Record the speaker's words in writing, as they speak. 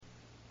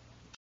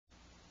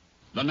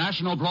The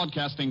National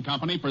Broadcasting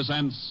Company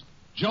presents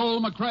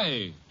Joel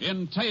McCrea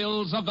in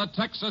Tales of the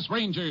Texas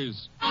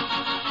Rangers.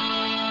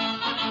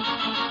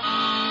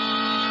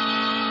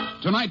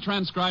 Tonight,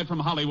 transcribed from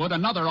Hollywood,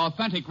 another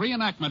authentic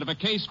reenactment of a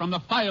case from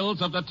the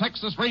files of the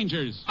Texas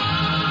Rangers.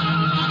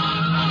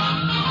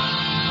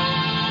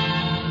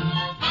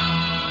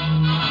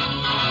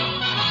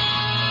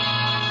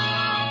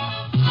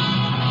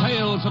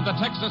 Tales of the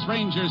Texas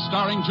Rangers,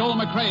 starring Joel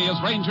McCrea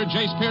as Ranger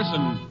Jace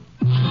Pearson.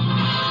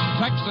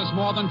 Texas,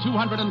 more than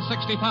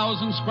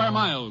 260,000 square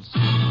miles,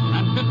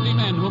 and 50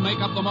 men who make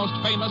up the most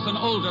famous and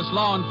oldest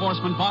law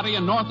enforcement body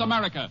in North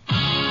America.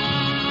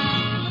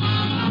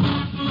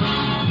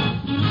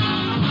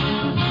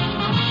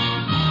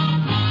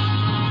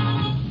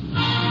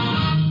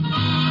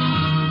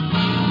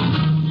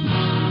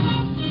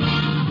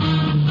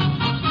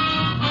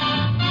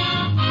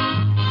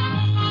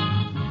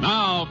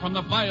 Now, from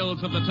the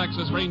files of the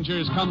Texas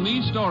Rangers come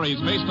these stories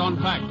based on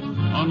fact.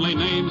 Only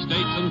names,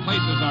 dates, and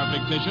places are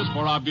fictitious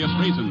for obvious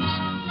reasons.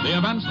 The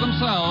events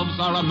themselves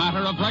are a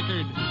matter of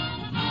record.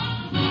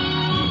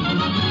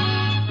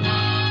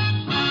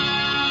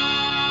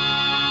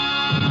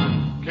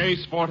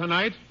 Case for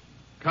tonight,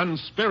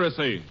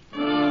 conspiracy.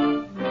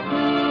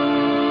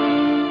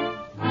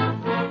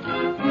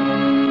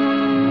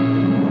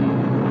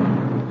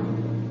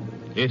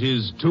 It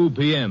is 2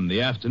 p.m.,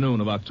 the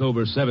afternoon of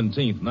October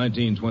 17th,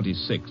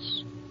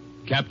 1926.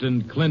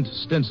 Captain Clint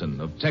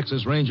Stinson of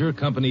Texas Ranger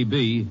Company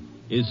B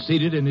is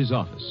seated in his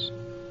office.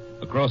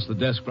 Across the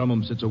desk from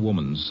him sits a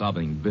woman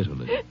sobbing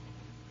bitterly.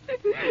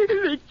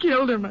 They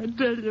killed him, I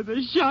tell you.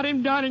 They shot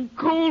him down in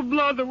cold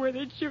blood the way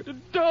they'd shoot a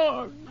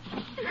dog.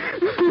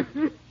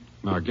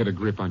 Now, get a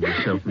grip on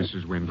yourself,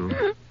 Mrs. Wendell.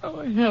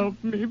 Oh,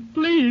 help me.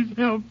 Please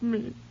help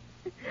me.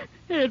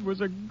 Ed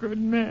was a good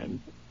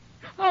man.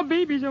 Our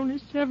baby's only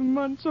 7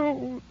 months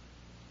old.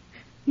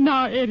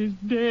 Now Ed is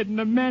dead, and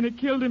the man who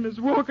killed him is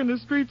walking the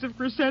streets of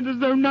Crescent as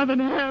though nothing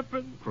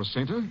happened.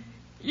 Crescenta?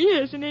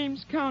 Yes, in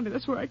Ames County.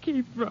 That's where I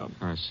came from.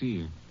 I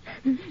see.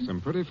 Some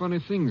pretty funny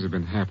things have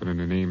been happening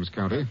in Ames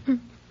County.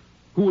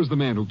 Who was the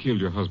man who killed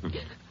your husband?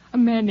 A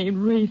man named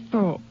Ray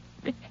Thorpe.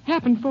 It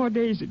happened 4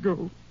 days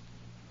ago.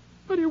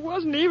 But he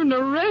wasn't even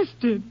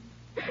arrested.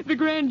 The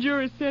grand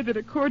jury said that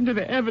according to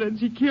the evidence,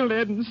 he killed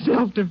Ed in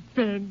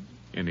self-defense.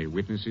 Any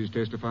witnesses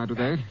testify to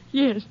that?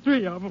 Yes,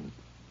 3 of them.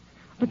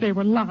 But they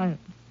were lying.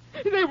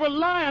 They were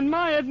lying.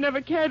 My Ed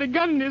never carried a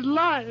gun in his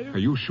life. Are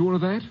you sure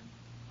of that?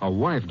 A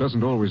wife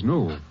doesn't always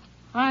know.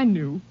 I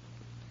knew.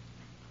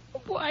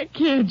 Why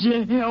can't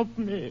you help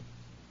me?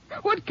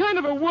 What kind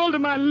of a world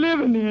am I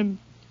living in?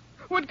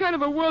 What kind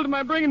of a world am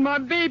I bringing my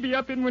baby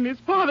up in when his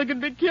father could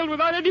be killed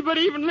without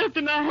anybody even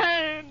lifting a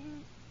hand?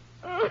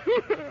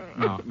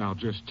 Now,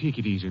 just take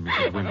it easy,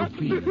 Mrs. Wendell,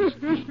 please.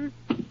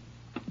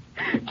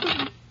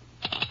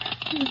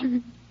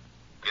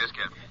 Yes,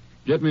 Captain.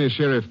 Get me a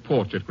Sheriff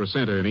Porch at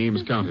Crescenta in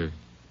Ames County.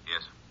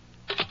 Yes.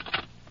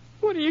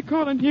 What are you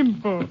calling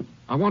him for?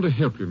 I want to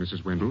help you,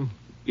 Mrs. Wendell,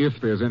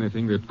 if there's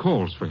anything that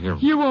calls for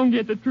help. You won't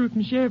get the truth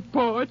from Sheriff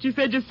Porch. You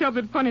said yourself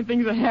that funny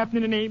things are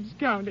happening in Ames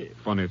County.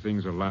 Funny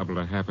things are liable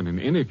to happen in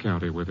any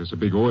county where there's a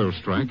big oil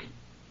strike.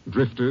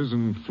 Drifters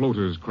and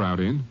floaters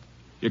crowd in.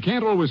 You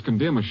can't always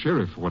condemn a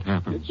sheriff for what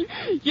happens.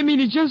 You mean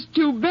it's just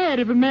too bad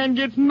if a man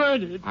gets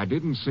murdered? I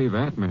didn't say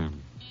that,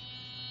 ma'am.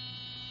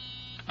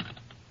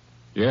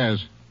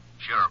 Yes.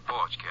 Sheriff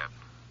Porch, Captain.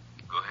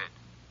 Go ahead.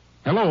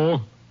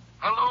 Hello.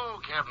 Hello,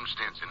 Captain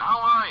Stinson. How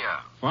are you?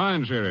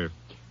 Fine, Sheriff.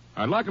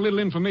 I'd like a little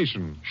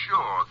information.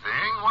 Sure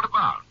thing. What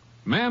about?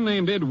 Man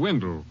named Ed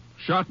Wendell,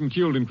 shot and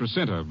killed in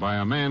Crescenta by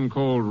a man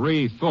called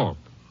Ray Thorpe.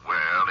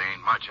 Well,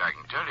 ain't much I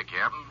can tell you,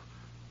 Captain.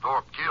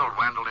 Thorpe killed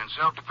Wendell in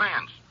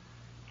self-defense.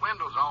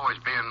 Wendell's always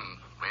been,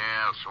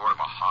 well, sort of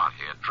a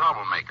hothead,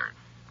 troublemaker.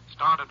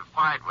 Started to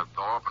fight with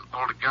Thorpe and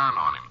pulled a gun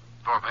on him.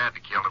 Thorpe had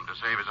to kill him to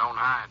save his own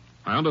hide.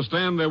 I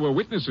understand there were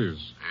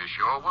witnesses. There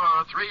sure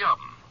were, 3 of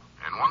them.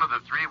 And one of the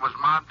 3 was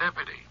my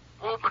deputy.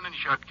 Open and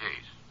shut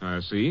case.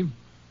 I see.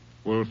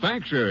 Well,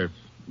 thanks, Sheriff.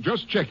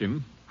 Just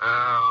checking.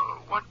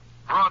 What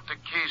brought the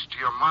case to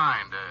your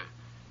mind?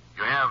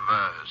 You have,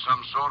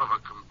 some sort of a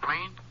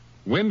complaint?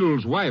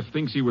 Wendell's wife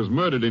thinks he was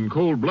murdered in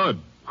cold blood.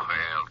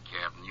 Well,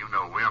 Captain, you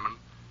know women.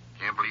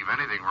 Can't believe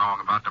anything wrong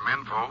about the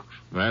men folks.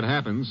 That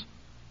happens.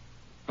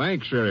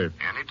 Thanks, Sheriff.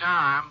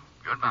 Anytime.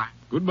 Goodbye.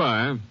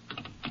 Goodbye.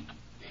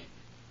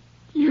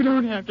 You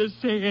don't have to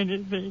say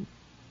anything.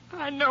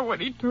 I know what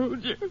he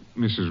told you.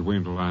 Mrs.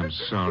 Wendell, I'm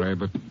sorry,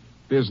 but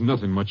there's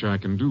nothing much I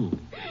can do.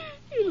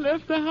 He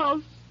left the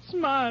house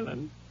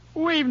smiling,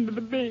 waving to the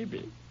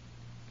baby.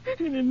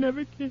 And he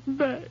never came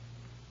back.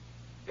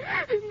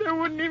 They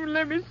wouldn't even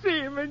let me see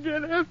him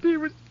again after he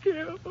was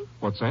killed.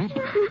 What's that?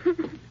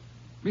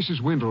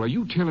 Mrs. Wendell, are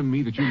you telling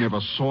me that you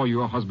never saw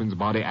your husband's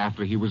body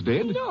after he was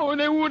dead? No,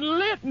 they wouldn't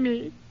let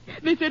me.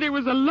 They said it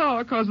was a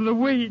law because of the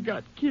way he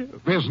got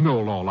killed. There's no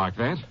law like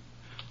that.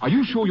 Are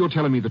you sure you're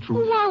telling me the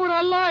truth? Why would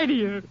I lie to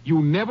you?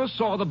 You never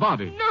saw the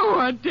body. No,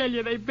 I tell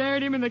you, they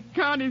buried him in the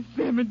county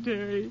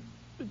cemetery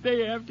the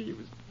day after he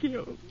was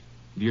killed.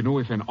 Do you know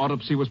if an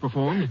autopsy was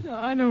performed?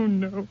 I don't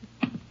know.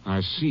 I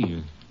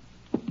see.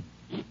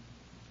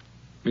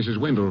 Mrs.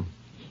 Wendell,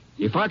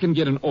 if I can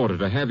get an order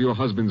to have your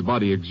husband's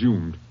body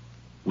exhumed,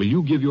 will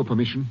you give your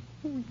permission?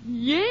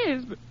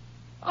 Yes, but...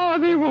 Oh,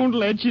 they won't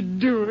let you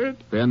do it.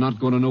 They're not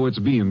going to know it's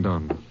being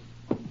done.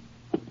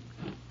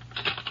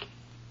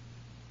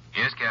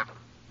 Yes, Captain.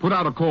 Put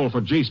out a call for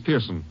Jace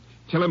Pearson.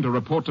 Tell him to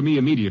report to me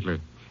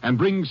immediately. And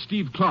bring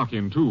Steve Clark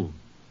in, too.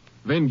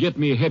 Then get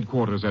me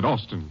headquarters at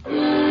Austin.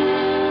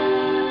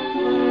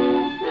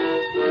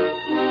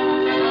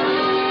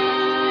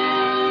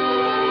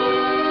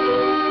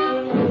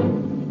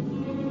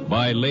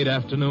 By late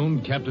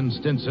afternoon, Captain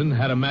Stinson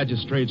had a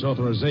magistrate's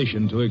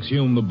authorization to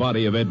exhume the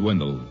body of Ed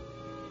Wendell.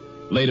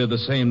 Later the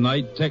same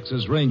night,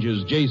 Texas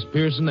Rangers Jace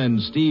Pearson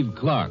and Steve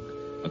Clark,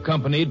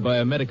 accompanied by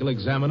a medical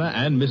examiner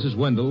and Mrs.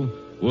 Wendell,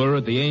 were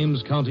at the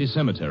Ames County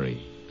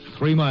Cemetery,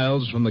 3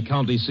 miles from the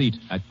county seat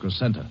at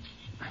Crescenta.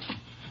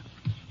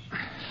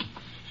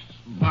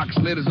 Box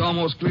lid is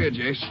almost clear,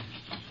 Jace.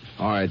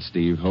 All right,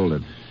 Steve, hold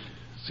it.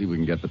 See if we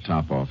can get the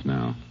top off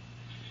now.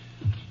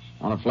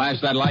 Want to flash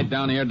that light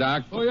down here,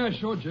 Doc? Oh, yeah,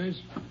 sure, Jace.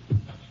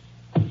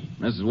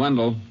 Mrs.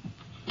 Wendell,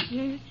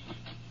 Yes?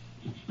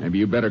 maybe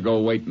you better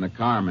go wait in the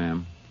car,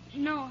 ma'am.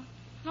 No,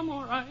 I'm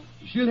all right.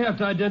 She'll have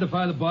to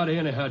identify the body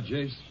anyhow,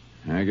 Jace.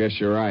 I guess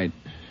you're right.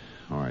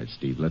 All right,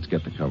 Steve, let's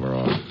get the cover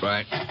off.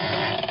 Right.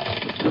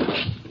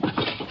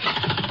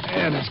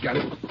 Yeah, that's got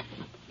it.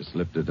 Just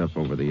lift it up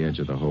over the edge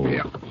of the hole.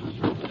 Yeah.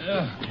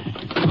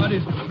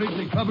 Body's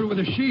completely covered with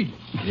a sheet.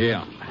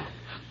 Yeah.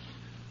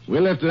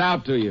 We'll lift it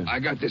out to you. I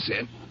got this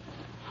end.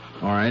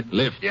 All right,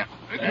 lift. Yeah.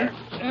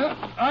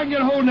 I can get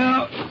a hold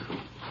now.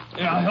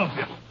 Yeah, I'll help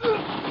you.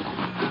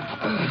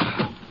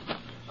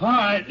 All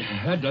right,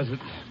 that does it.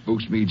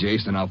 Boost me,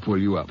 Jason. I'll pull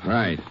you up.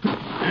 Right.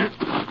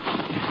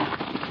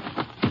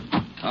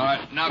 All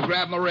right, now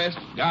grab my wrist.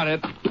 Got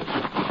it.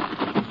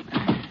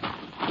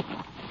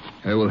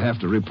 Hey, we'll have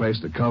to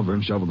replace the cover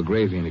and shovel the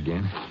grave in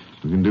again.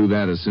 We can do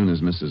that as soon as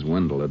Mrs.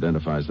 Wendell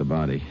identifies the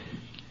body.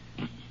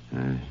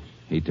 I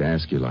hate to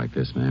ask you like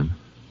this, ma'am.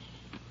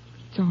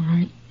 It's all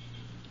right.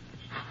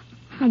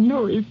 I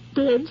know he's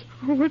dead.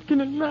 What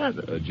can it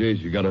matter? Jace,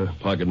 you got a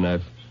pocket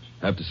knife.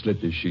 Have to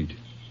slit this sheet.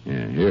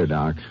 Yeah, here,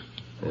 Doc.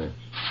 Yeah.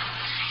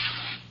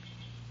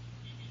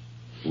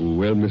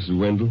 Well, Mrs.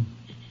 Wendell?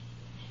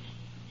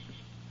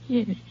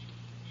 Yes.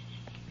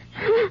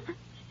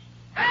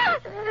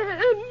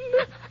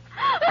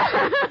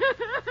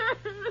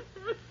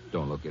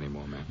 Don't look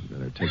anymore, ma'am. You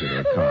better take her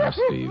to the car,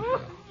 Steve.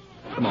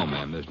 Come on,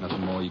 ma'am. There's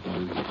nothing more you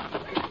can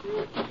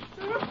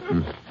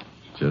do.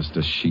 Just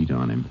a sheet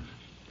on him.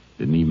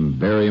 Didn't even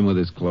bury him with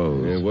his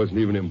clothes. Yeah, it wasn't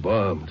even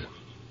embalmed.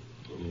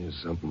 There's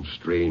something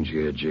strange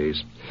here,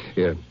 Jace.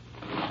 Here,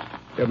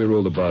 have me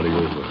roll the body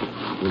over.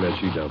 Pull that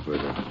sheet down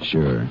further.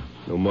 Sure.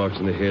 No marks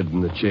on the head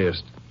and the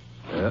chest.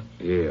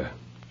 Here.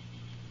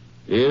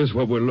 Here's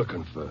what we're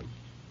looking for.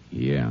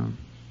 Yeah.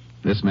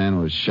 This man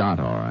was shot,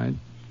 all right.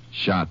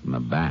 Shot in the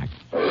back.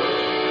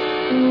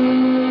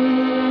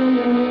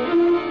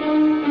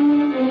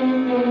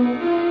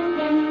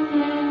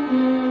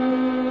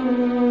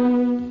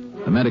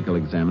 The medical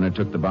examiner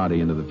took the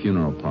body into the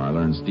funeral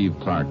parlor, and Steve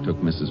Clark took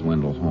Mrs.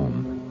 Wendell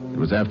home. It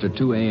was after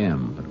 2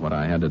 a.m., but what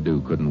I had to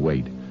do couldn't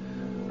wait.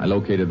 I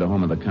located the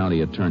home of the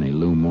county attorney,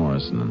 Lou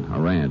Morrison, a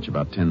ranch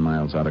about 10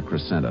 miles out of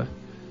Crescenta.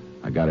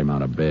 I got him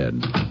out of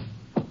bed.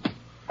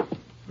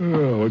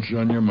 Oh, what's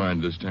on your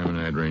mind this time of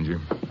night, Ranger?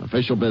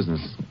 Official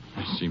business.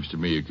 Seems to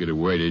me you could have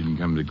waited and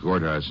come to the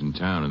courthouse in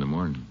town in the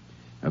morning.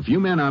 A few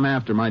men I'm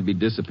after might be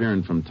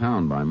disappearing from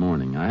town by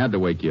morning. I had to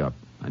wake you up.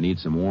 I need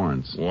some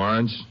warrants.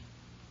 Warrants?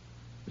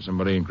 For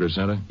somebody in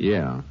Crescenta?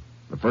 Yeah.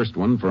 The first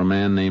one for a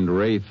man named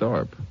Ray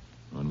Thorpe.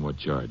 On what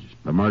charge?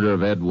 The murder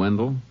of Ed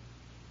Wendell.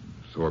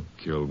 Thorpe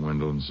killed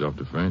Wendell in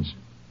self-defense.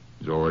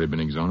 He's already been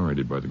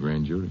exonerated by the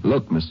grand jury.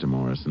 Look, Mr.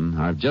 Morrison,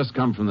 I've just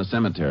come from the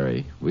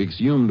cemetery. We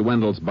exhumed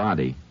Wendell's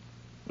body.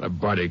 That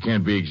body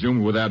can't be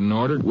exhumed without an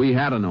order? We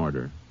had an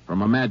order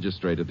from a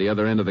magistrate at the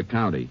other end of the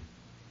county.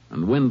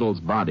 And Wendell's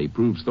body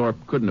proves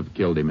Thorpe couldn't have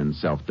killed him in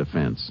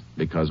self-defense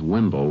because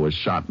Wendell was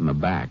shot in the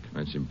back.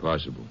 That's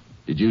impossible.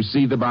 Did you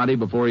see the body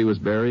before he was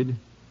buried?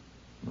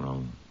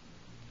 Well,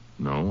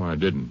 no, I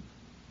didn't.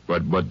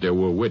 But there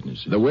were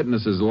witnesses. The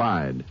witnesses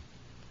lied.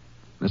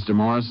 Mr.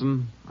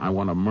 Morrison, I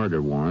want a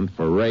murder warrant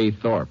for Ray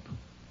Thorpe.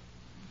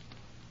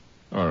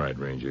 All right,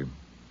 Ranger.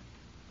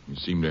 You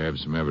seem to have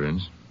some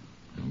evidence.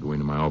 I'll go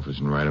into my office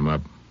and write them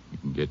up. You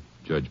can get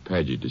Judge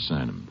Paget to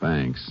sign them.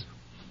 Thanks.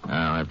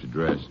 I'll have to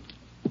dress.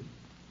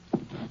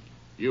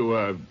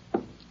 You,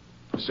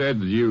 said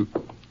that you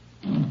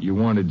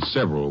wanted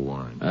several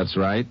warrants. That's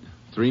right.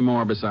 3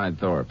 more beside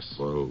Thorpe's.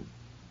 For who?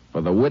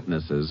 For the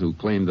witnesses who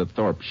claimed that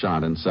Thorpe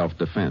shot in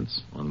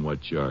self-defense. On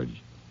what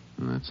charge?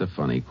 That's a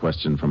funny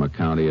question from a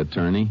county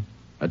attorney.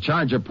 A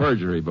charge of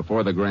perjury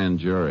before the grand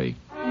jury.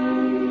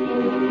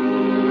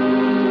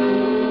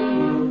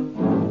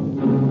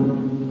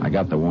 I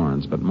got the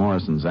warrants, but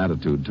Morrison's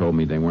attitude told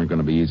me they weren't going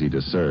to be easy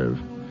to serve.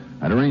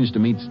 I'd arranged to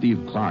meet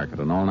Steve Clark at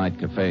an all-night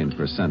cafe in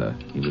Crescenta.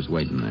 He was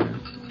waiting there.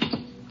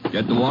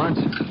 Get the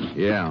warrants?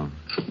 Yeah.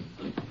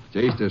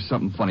 Jace, there's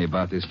something funny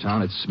about this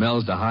town. It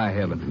smells to high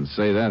heaven. And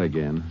say that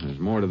again. There's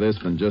more to this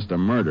than just a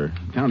murder.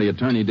 The county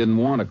attorney didn't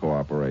want to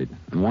cooperate.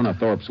 And one of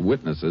Thorpe's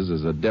witnesses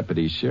is a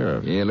deputy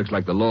sheriff. Yeah, it looks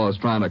like the law is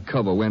trying to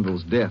cover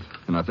Wendell's death.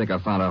 And I think I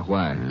found out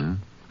why. Yeah?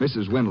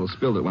 Mrs. Wendell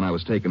spilled it when I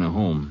was taking her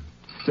home.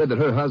 Said that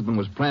her husband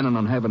was planning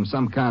on having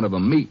some kind of a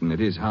meeting at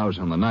his house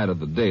on the night of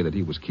the day that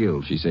he was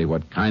killed. She say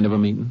what kind of a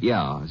meeting?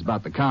 Yeah, it's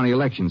about the county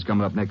elections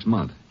coming up next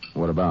month.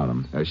 What about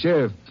him?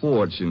 Sheriff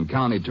Porch and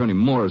County Attorney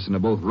Morrison are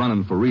both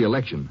running for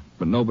re-election,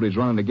 but nobody's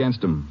running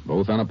against them.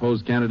 Both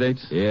unopposed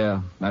candidates?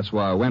 Yeah, that's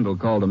why Wendell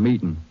called a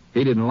meeting.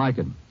 He didn't like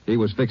it. He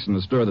was fixing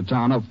to stir the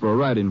town up for a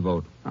write-in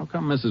vote. How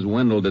come Mrs.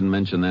 Wendell didn't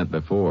mention that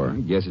before?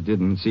 I guess it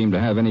didn't seem to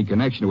have any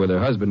connection with her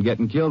husband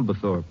getting killed by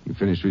Thorpe. You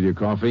finished with your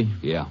coffee?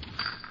 Yeah.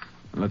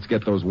 Let's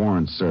get those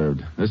warrants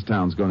served. This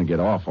town's going to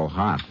get awful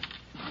hot.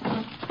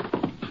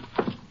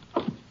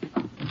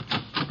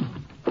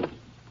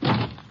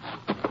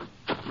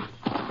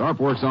 Thorpe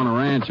works on a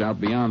ranch out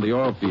beyond the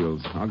oil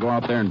fields. I'll go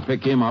out there and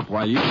pick him up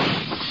while you...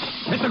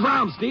 Hit the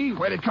ground, Steve.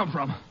 Where'd it come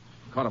from?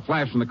 Caught a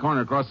flash from the corner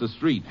across the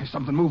street. There's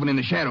something moving in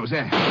the shadows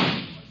there.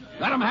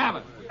 Let him have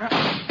it.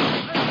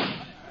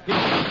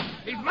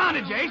 He's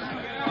mounted, Jace.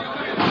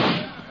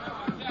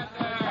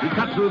 He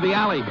cut through the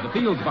alley. The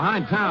field's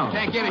behind town.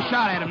 Can't get a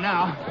shot at him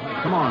now.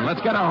 Come on,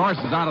 let's get our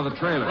horses out of the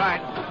trailer.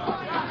 Right.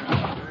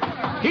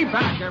 Keep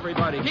back,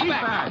 everybody. Keep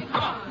back.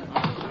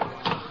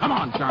 Come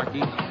on,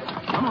 Sharky.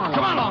 Come on.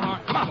 Come on, Longhorn.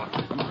 Come on.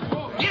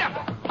 Get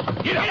up.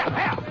 Get up. Get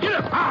up. Get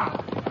up. Ah.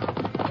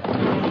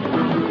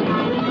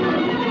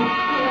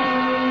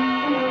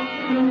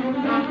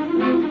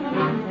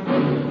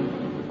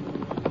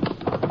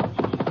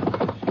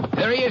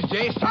 There he is,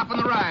 Jace, topping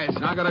the rise.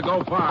 Not going to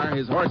go far.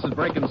 His horse is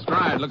breaking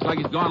stride. Looks like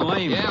he's gone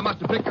lame. Yeah, must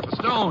have picked up a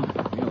stone.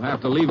 We'll have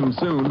to leave him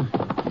soon.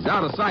 He's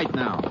out of sight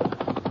now.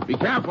 Be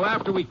careful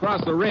after we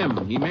cross the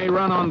rim. He may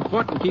run on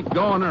foot and keep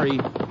going, or he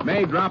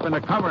may drop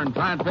into cover and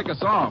try and pick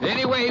us off.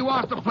 Any way he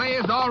wants to play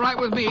is all right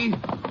with me.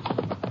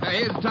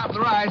 Here's the top of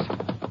the rise.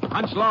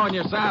 Hunch low in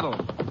your saddle.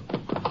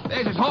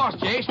 There's his horse,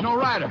 Jace, no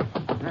rider.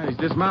 Yeah, he's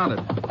dismounted.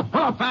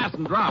 Pull up fast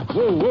and drop.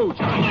 Whoa, whoa,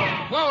 Charlie.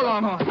 Whoa,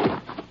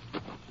 Longhorn.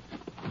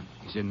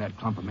 He's in that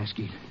clump of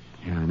mesquite.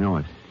 Yeah, I know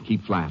it.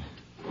 Keep flat.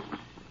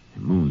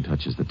 The moon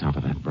touches the top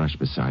of that brush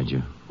beside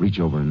you. Reach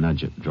over and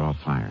nudge it. Draw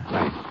fire.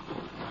 Right.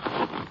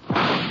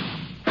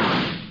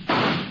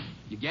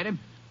 You get him?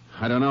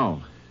 I don't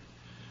know.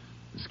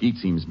 The skeet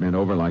seems bent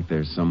over like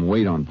there's some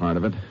weight on part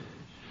of it.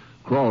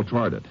 Crawl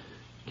toward it.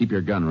 Keep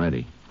your gun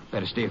ready.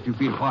 Better stay a few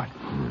feet apart.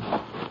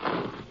 Yeah.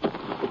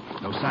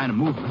 No sign of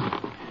movement.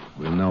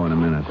 We'll know in a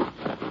minute.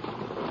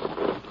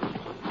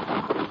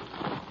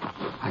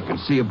 I can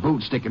see a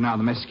boot sticking out of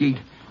the mesquite.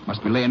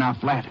 Must be laying out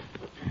flat.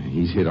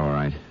 He's hit all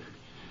right.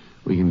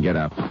 We can get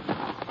up.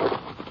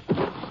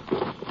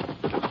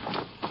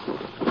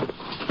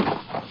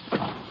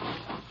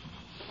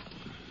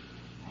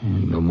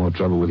 No more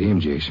trouble with him,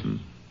 Jason.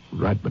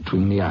 Right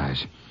between the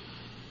eyes.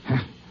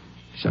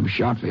 Some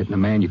shot for hitting a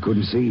man you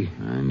couldn't see.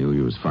 I knew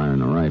he was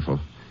firing a rifle.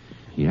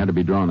 He had to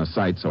be drawn a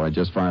sight, so I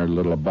just fired a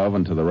little above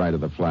and to the right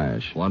of the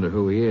flash. Wonder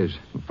who he is.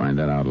 We'll find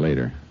that out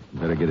later.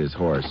 Better get his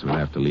horse. We'll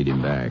have to lead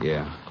him back.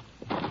 Yeah.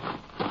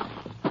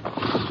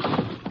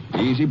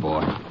 Easy,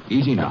 boy.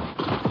 Easy now.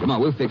 Come on,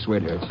 we'll fix where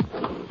it hurts.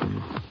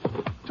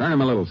 Turn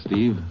him a little,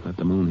 Steve. Let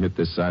the moon hit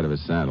this side of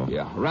his saddle.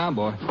 Yeah, around,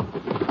 boy.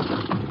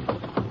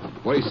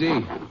 What do you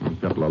see? A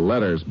couple of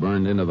letters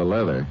burned into the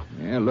leather.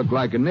 Yeah, look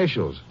like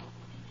initials.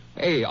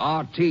 Hey,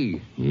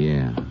 R.T.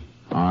 Yeah,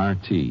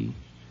 R.T.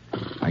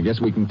 I guess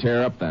we can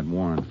tear up that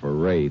warrant for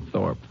Ray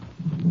Thorpe.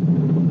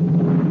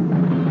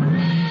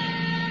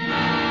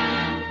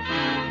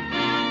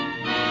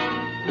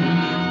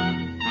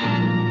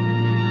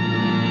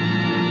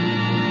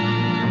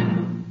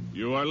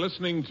 You are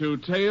listening to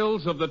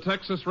Tales of the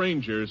Texas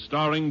Rangers,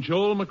 starring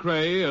Joel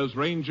McRae as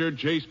Ranger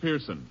Jace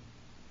Pearson.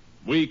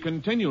 We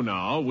continue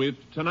now with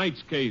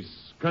tonight's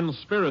case,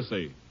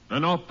 Conspiracy,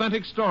 an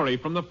authentic story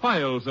from the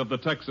files of the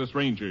Texas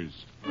Rangers.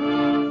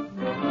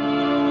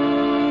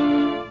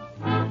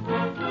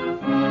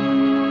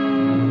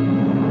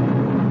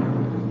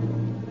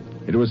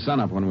 It was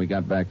sunup when we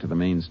got back to the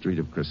main street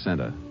of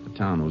Crescenta. The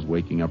town was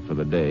waking up for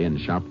the day, and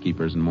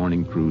shopkeepers and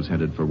morning crews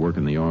headed for work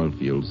in the oil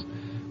fields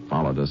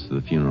followed us to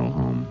the funeral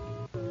home.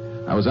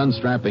 I was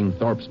unstrapping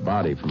Thorpe's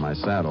body from my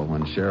saddle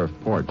when Sheriff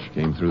Porch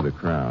came through the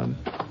crowd.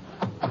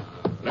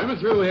 Let me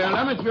through here.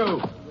 Let me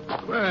through.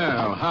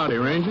 Well, howdy,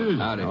 Rangers.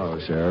 Howdy. Oh,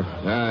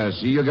 Sheriff.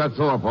 See, you got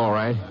Thorpe all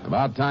right.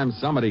 About time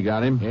somebody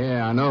got him.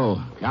 Yeah, I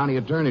know. County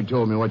attorney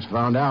told me what you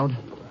found out.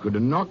 Could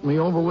have knocked me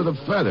over with a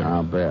feather.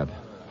 I'll bet.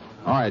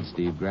 All right,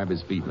 Steve, grab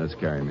his feet and let's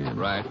carry him in.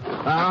 Right.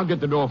 I'll get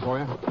the door for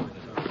you.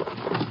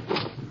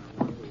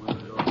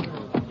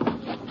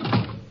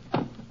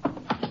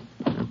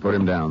 Put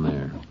him down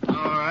there.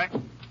 All right.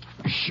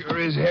 Sure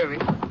is heavy.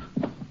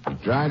 You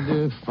tried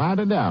to fight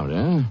it out,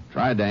 huh?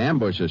 Tried to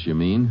ambush us, you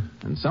mean?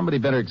 And somebody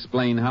better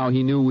explain how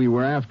he knew we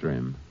were after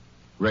him.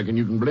 Reckon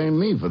you can blame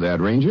me for that,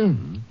 Ranger.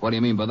 What do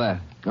you mean by that?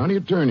 County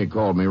attorney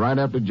called me right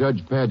after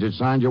Judge Paget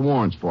signed your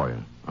warrants for you.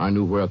 I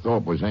knew where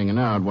Thorpe was hanging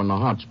out, one of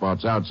the hot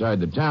spots outside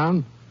the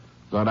town.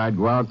 Thought I'd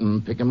go out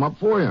and pick him up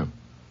for you.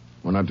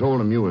 When I told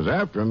him you was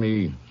after him,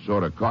 he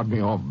sort of caught me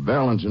off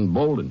balance and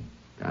bolted.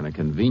 Kind of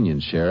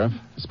convenient, Sheriff,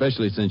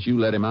 especially since you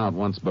let him out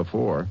once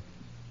before,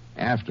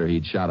 after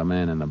he'd shot a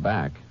man in the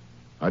back.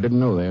 I didn't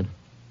know that.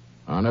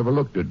 I never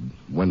looked at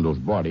Wendell's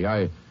body.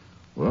 I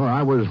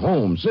was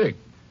home sick.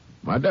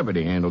 My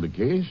deputy handled the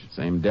case.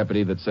 Same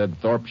deputy that said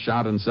Thorpe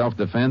shot in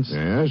self-defense?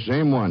 Yeah,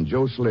 same one,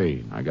 Joe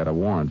Slade. I got a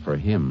warrant for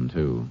him,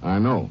 too. I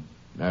know.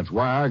 That's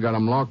why I got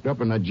him locked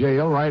up in the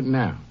jail right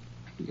now.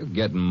 You're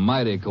getting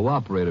mighty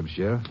cooperative,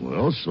 Sheriff.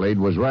 Well, Slade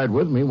was right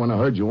with me when I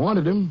heard you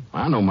wanted him.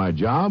 I know my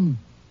job.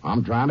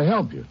 I'm trying to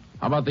help you.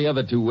 How about the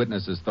other two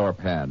witnesses Thorpe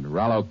had,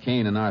 Rollo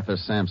Kane and Arthur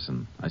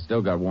Sampson? I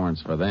still got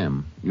warrants for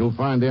them. You'll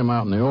find them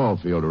out in the oil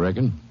field, I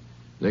reckon.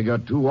 They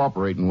got 2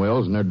 operating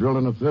wells, and they're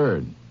drilling a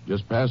 3rd,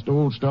 just past the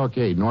old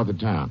stockade north of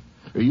town.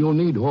 You'll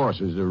need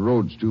horses. The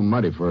road's too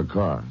muddy for a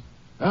car.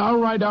 I'll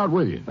ride out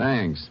with you.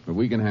 Thanks, but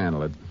we can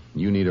handle it.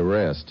 You need a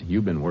rest.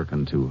 You've been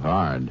working too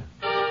hard.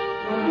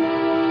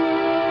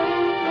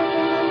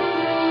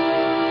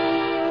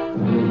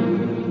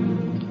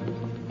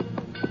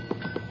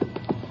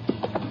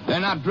 They're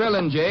not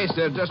drilling, Jace.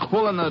 They're just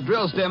pulling the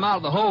drill stem out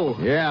of the hole.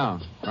 Yeah,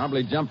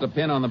 probably jumped a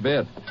pin on the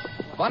bit.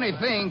 Funny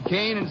thing,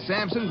 Kane and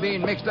Sampson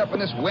being mixed up in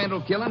this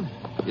Wendell killing.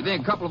 You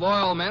think a couple of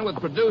oil men with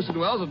producing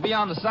wells would be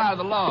on the side of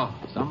the law.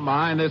 Something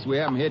behind this we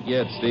haven't hit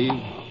yet, Steve.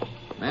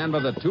 Man by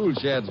the tool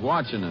shed's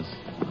watching us.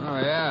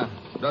 Oh, yeah.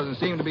 Doesn't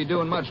seem to be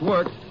doing much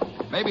work.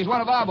 Maybe he's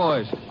one of our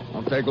boys.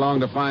 Won't take long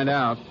to find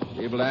out.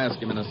 Be able to ask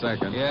him in a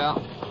second. Yeah.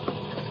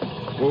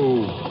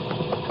 Oh,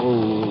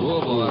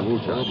 boy.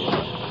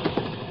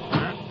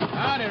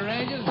 Howdy,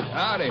 Rangers.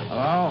 Howdy.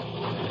 Hello.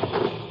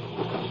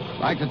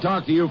 Like to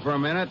talk to you for a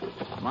minute.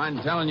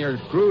 Mind telling your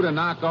crew to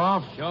knock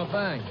off? Sure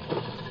thing.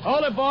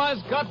 Hold it, boys.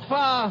 Cut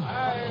power.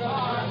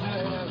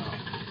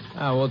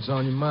 What's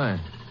on your mind?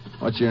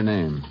 What's your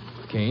name?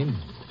 Kane.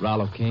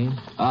 Rollo Kane.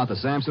 Arthur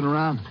Sampson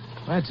around?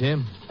 That's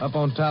him. Up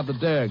on top of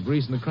the derrick,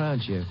 greasing the crown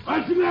shift.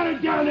 What's the matter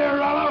down there,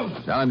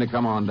 Rollo? Tell him to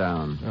come on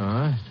down. All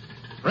right.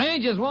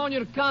 Rangers want you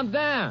to come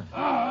down.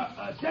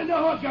 Send a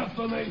hook up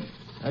for me.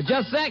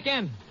 Just a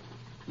second.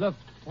 Look,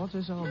 what's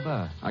this all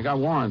about? I got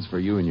warrants for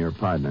you and your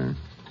partner.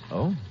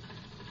 Oh?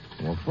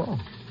 What for?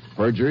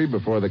 Perjury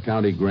before the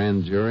county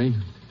grand jury.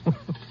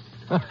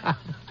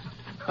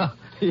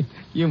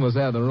 You must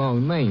have the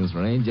wrong names,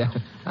 Ranger.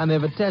 I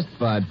never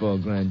testified for a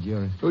grand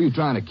jury. Who are you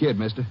trying to kid,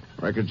 mister?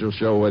 Records will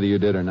show whether you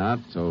did or not,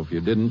 so if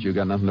you didn't, you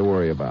got nothing to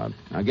worry about.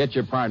 Now get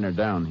your partner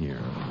down here.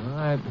 All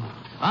right.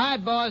 All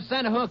right, boys,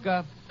 send a hook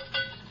up.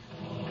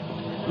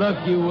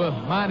 Look, you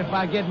mind if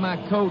I get my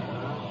coat?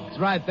 It's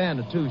right there in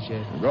the tool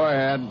shed. Go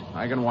ahead.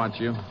 I can watch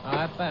you. All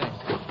right, thanks.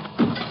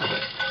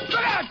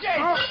 Look out, Jake!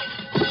 Oh.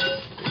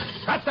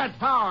 Cut that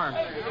power.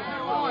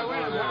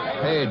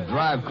 Hey,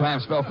 drive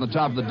clamps fell from the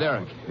top of the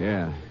derrick.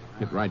 Yeah,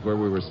 hit right where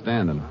we were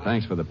standing.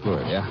 Thanks for the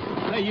push. Yeah.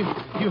 Hey, you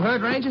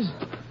heard, Rangers?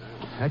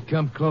 That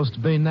come close to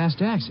being a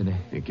nasty accident.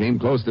 It came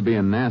close to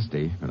being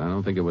nasty, but I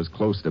don't think it was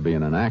close to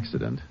being an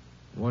accident.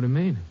 What do you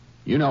mean?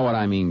 You know what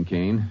I mean,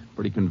 Kane.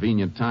 Pretty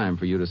convenient time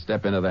for you to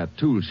step into that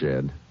tool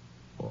shed.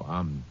 Oh,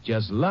 I'm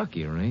just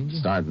lucky, Ranger.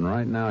 Starting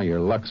right now, your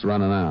luck's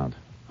running out.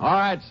 All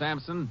right,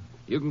 Sampson.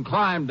 You can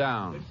climb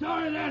down.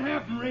 Sorry that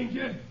happened,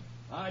 Ranger.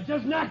 I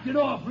just knocked it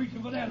off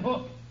reaching for that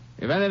hook.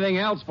 If anything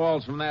else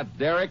falls from that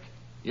derrick,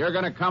 you're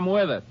going to come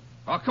with it.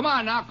 Oh, come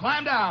on now.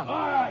 Climb down.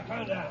 All right,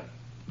 climb down.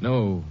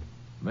 No,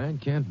 man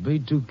can't be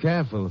too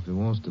careful if he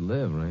wants to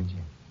live, Ranger.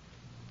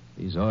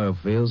 These oil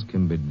fields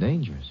can be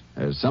dangerous.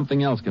 There's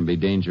something else can be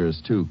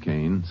dangerous, too,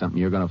 Kane. Something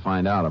you're going to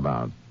find out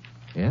about.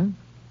 Yeah?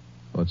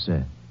 What's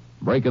that?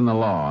 Breaking the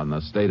law in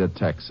the state of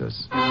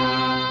Texas.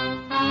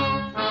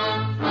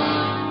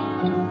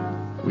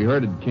 We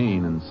herded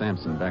Kane and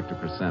Sampson back to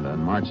Crescenta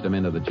and marched them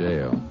into the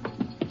jail.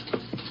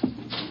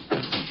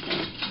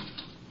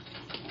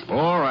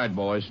 All right,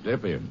 boys,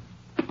 step in.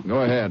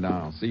 Go ahead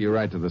now. I'll see you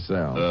right to the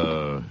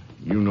cell.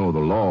 You know the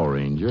law,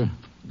 Ranger.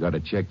 Got to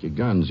check your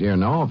guns here in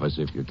the office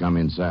if you come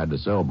inside the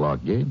cell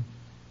block gate.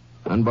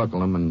 Unbuckle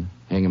them and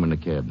hang them in the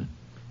cabinet.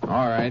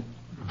 All right.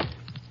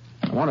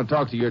 I want to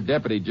talk to your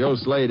deputy, Joe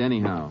Slade,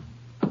 anyhow.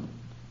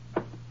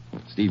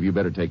 Steve, you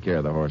better take care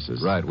of the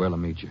horses. Right, where'll I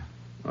meet you?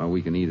 Well,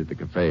 we can eat at the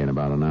cafe in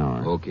about an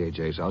hour. Okay,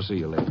 Jace. I'll see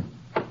you later.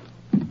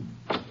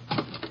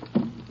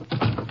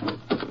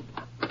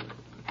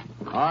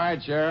 All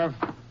right, Sheriff.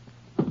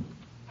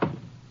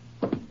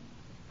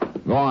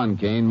 Go on,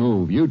 Kane.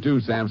 Move. You too,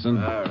 Sampson.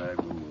 All right,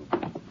 we'll move.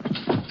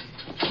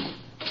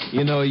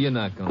 You know you're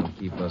not going to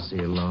keep us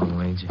here long,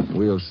 Ranger.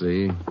 We'll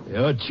see.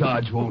 Your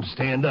charge won't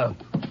stand up.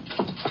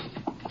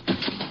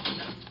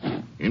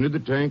 Into the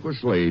tank with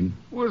Slade.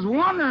 Was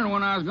wondering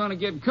when I was going to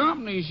get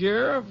company,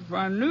 Sheriff.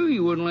 I knew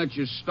you wouldn't let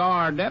your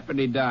star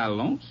deputy die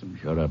lonesome.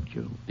 Shut up,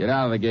 Joe. Get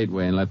out of the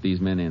gateway and let these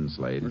men in,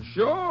 Slade. Well,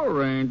 sure,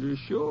 Ranger,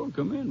 sure.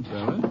 Come in,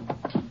 fella.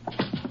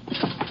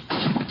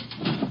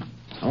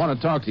 I want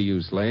to talk to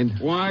you, Slade.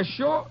 Why,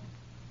 sure.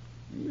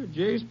 You're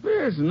Jace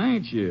Pearson,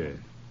 ain't you?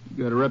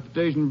 You got a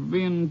reputation for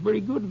being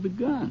pretty good with a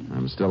gun.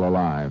 I'm still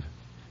alive.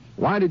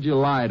 Why did you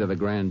lie to the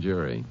grand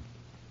jury?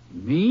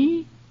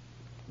 Me?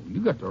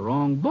 You got the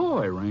wrong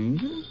boy,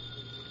 Ranger.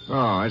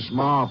 Oh, that's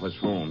my office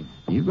phone.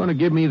 You going to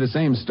give me the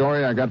same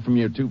story I got from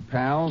your two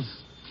pals?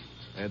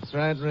 That's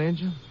right,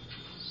 Ranger.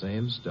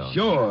 Same story.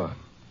 Sure.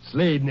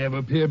 Slade never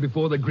appeared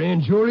before the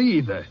grand jury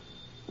either.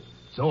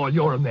 It's all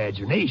your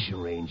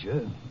imagination,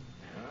 Ranger.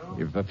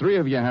 If the three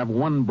of you have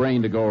one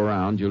brain to go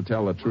around, you'll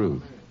tell the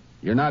truth.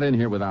 You're not in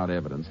here without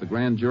evidence. The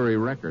grand jury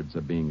records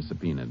are being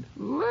subpoenaed.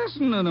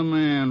 Listen to the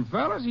man,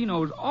 fellas. He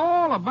knows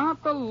all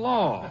about the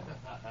law.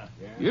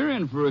 You're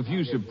in for a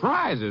few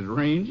surprises,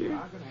 Ranger.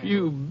 A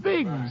few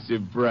big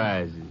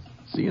surprises.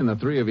 Seeing the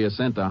three of you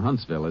sent to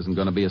Huntsville isn't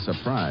going to be a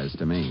surprise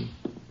to me.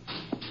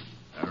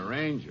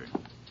 Ranger.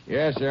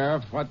 Yeah,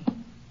 Sheriff. What?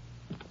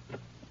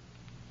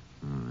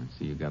 Oh, I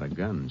see you got a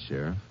gun,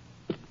 Sheriff.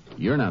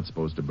 You're not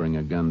supposed to bring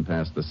a gun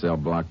past the cell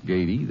block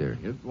gate either.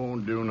 It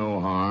won't do no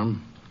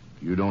harm.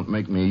 You don't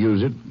make me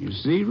use it. You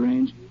see,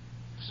 Ranger?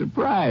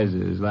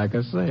 Surprises, like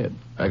I said.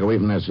 Back away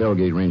from that cell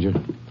gate, Ranger.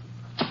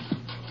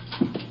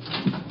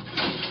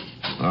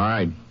 All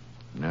right.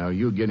 Now,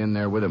 you get in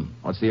there with him.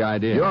 What's the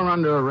idea? You're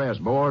under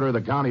arrest, by order of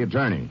the county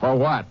attorney. For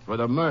what? For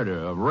the murder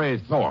of Ray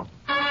Thorpe.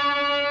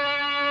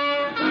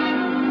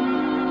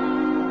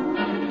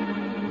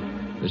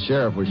 The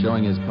sheriff was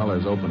showing his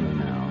colors openly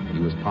now. He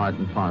was part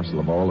and parcel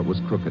of all that was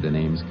crooked in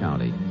Ames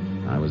County.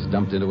 I was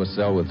dumped into a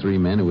cell with three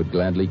men who would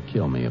gladly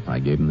kill me if I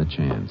gave them the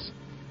chance.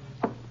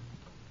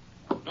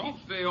 Don't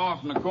stay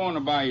off in the corner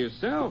by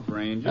yourself,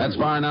 Ranger. That's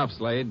far enough,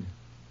 Slade.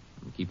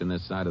 I'm keeping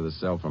this side of the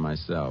cell for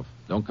myself.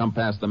 Don't come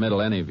past the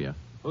middle, any of you.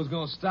 Who's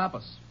going to stop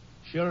us?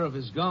 Sheriff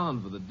is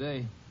gone for the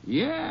day.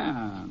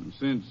 Yeah,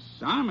 since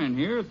I'm in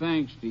here,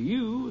 thanks to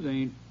you, there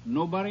ain't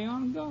nobody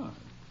on guard.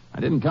 I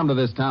didn't come to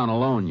this town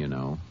alone, you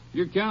know. If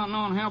you're counting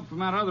on help from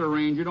that other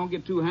ranger, don't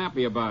get too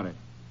happy about it.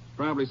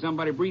 Probably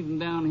somebody breathing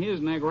down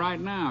his neck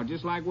right now,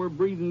 just like we're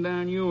breathing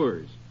down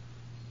yours.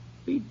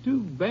 Be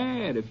too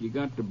bad if you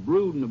got to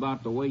brooding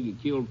about the way you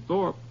killed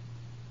Thorpe.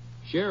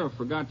 Sheriff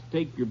forgot to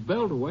take your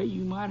belt away,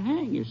 you might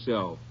hang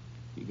yourself.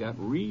 You got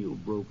real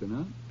broken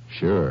up.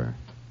 Sure.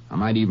 I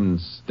might even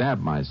stab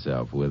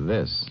myself with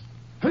this.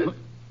 Hey,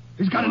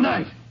 he's got a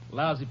knife.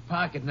 Lousy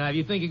pocket knife.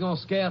 You think you're going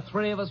to scare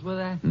three of us with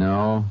that?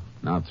 No,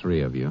 not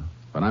three of you.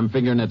 But I'm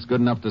figuring it's good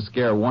enough to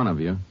scare one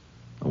of you.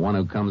 The one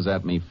who comes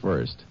at me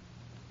first.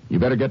 You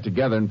better get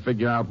together and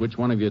figure out which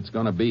one of you it's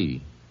going to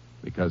be.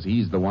 Because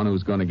he's the one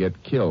who's going to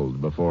get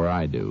killed before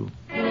I do.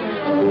 I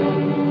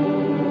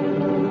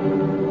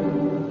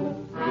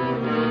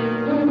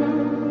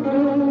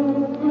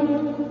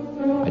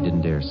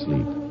didn't dare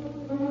sleep.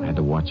 I had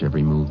to watch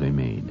every move they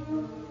made.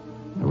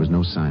 There was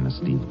no sign of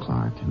Steve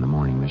Clark. In the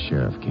morning, the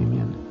sheriff came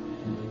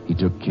in. He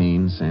took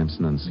Kane,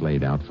 Sampson, and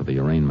Slade out for the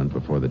arraignment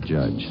before the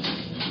judge.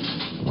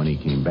 When he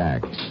came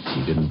back,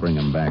 he didn't bring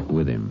them back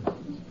with him.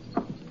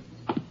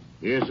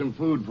 Here's some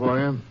food for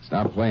you.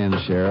 Stop playing,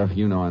 Sheriff.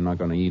 You know I'm not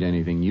going to eat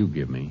anything you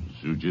give me.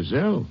 Suit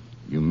yourself.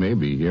 You may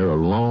be here a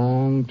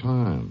long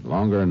time.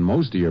 Longer than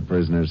most of your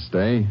prisoners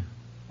stay.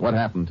 What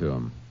happened to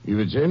him? If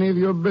it's any of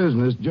your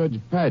business, Judge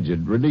Paget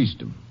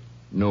released him.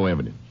 No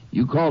evidence.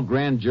 You call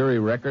grand jury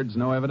records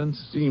no evidence?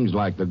 Seems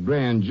like the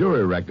grand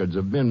jury records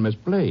have been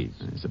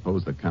misplaced. I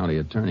suppose the county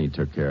attorney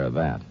took care of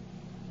that.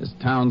 This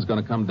town's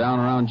going to come down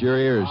around your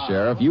ears,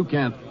 Sheriff. You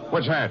can't...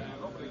 What's that?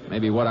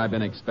 Maybe what I've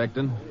been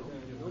expecting.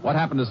 What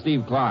happened to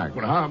Steve Clark?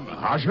 Well,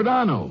 how should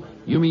I know?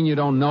 You mean you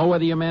don't know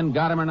whether your men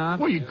got him or not?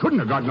 Well, you couldn't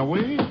have gotten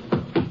away.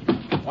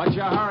 What's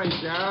your hurry,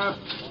 Sheriff?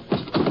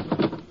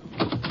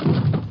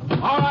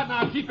 All right,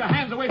 now, keep your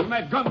hands away from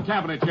that gun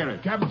cabinet,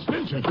 Sheriff. Captain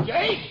Stinson.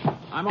 Jace!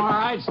 I'm all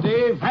right,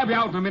 Steve. Have you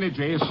out in a minute,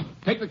 Jace.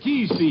 Take the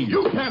keys, Steve.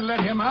 You can't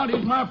let him out.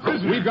 He's my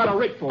prisoner. We've got a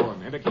rate for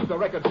him. And to keep the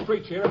record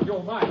straight, Sheriff,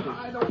 you're mine.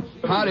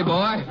 Howdy,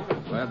 boy.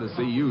 Glad to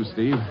see you,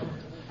 Steve.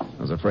 I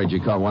was afraid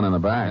you caught one in the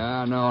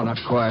back. No, not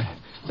quite.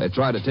 They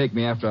tried to take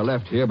me after I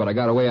left here, but I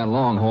got away on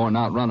Longhorn and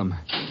outrun them.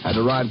 Had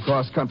to ride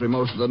cross country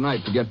most of the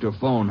night to get to a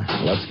phone.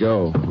 Let's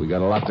go. We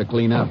got a lot to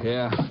clean up.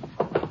 Yeah.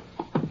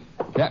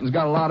 Captain's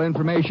got a lot of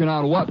information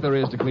on what there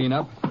is to clean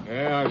up.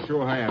 Yeah, I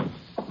sure have.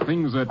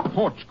 Things that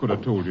Porch could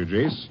have told you,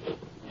 Jace.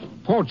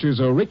 Porch is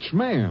a rich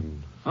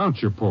man,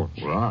 aren't you, Porch?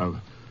 Well,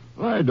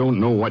 I don't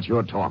know what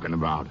you're talking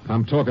about.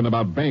 I'm talking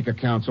about bank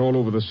accounts all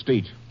over the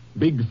state.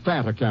 Big,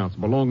 fat accounts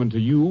belonging to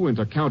you and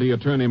to County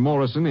Attorney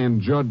Morrison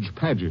and Judge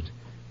Paget.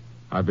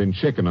 I've been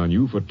checking on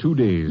you for 2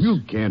 days. You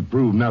can't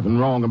prove nothing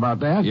wrong about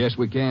that. Yes,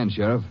 we can,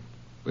 Sheriff.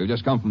 We've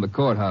just come from the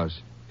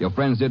courthouse. Your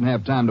friends didn't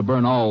have time to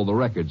burn all the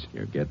records.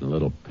 You're getting a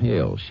little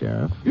pale,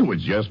 Sheriff. It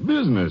was just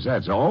business,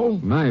 that's all.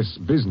 Nice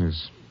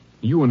business.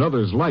 You and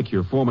others like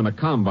you forming a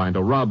combine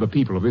to rob the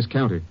people of this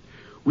county.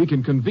 We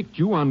can convict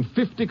you on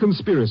 50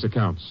 conspiracy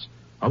counts,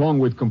 along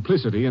with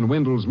complicity in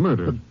Wendell's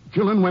murder. But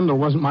killing Wendell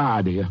wasn't my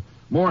idea.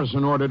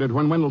 Morrison ordered it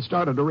when Wendell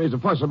started to raise a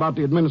fuss about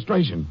the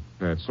administration.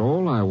 That's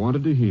all I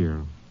wanted to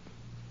hear.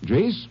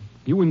 Jace,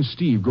 you and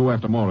Steve go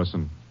after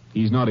Morrison.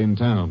 He's not in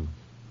town.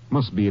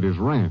 Must be at his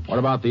ranch. What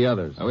about the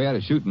others? We had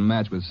a shooting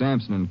match with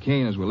Sampson and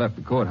Kane as we left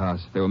the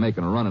courthouse. They were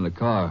making a run in the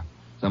car.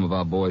 Some of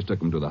our boys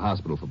took him to the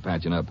hospital for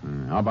patching up.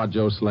 How about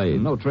Joe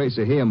Slade? No trace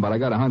of him, but I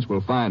got a hunch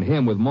we'll find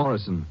him with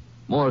Morrison.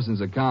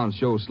 Morrison's accounts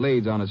show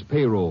Slade's on his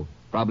payroll,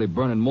 probably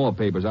burning more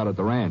papers out at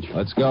the ranch.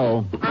 Let's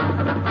go.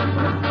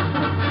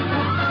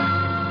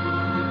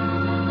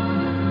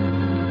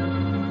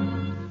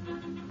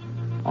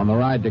 On the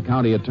ride to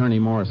County Attorney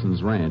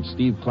Morrison's ranch,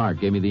 Steve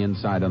Clark gave me the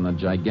insight on the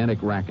gigantic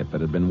racket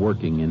that had been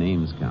working in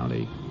Ames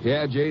County.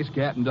 Yeah, Jace,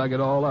 Captain dug it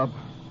all up.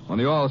 When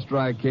the oil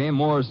strike came,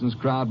 Morrison's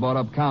crowd bought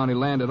up county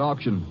land at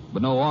auction,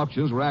 but no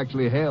auctions were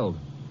actually held.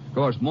 Of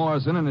course,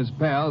 Morrison and his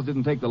pals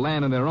didn't take the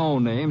land in their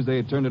own names.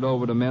 They turned it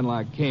over to men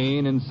like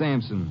Kane and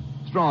Sampson,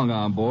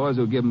 strong-arm boys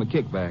who'd give them a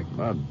kickback.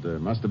 But there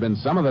must have been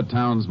some of the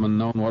townsmen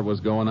known what was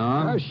going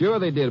on. Sure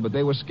they did, but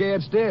they were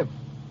scared stiff.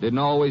 Didn't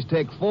always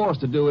take force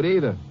to do it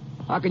either.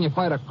 How can you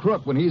fight a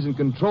crook when he's in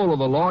control of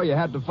the law you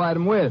had to fight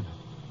him with?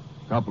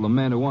 A couple of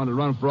men who wanted to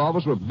run for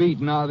office were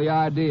beaten out of the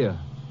idea.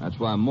 That's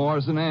why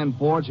Morrison and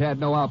Porch had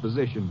no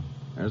opposition.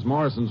 There's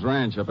Morrison's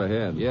ranch up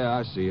ahead. Yeah,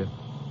 I see it.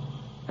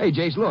 Hey,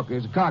 Jace, look.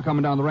 There's a car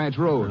coming down the ranch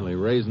road. Really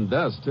raising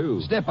dust,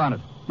 too. Step on it.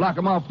 Block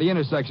them off the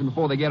intersection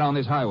before they get on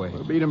this highway.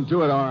 We'll beat them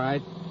to it, all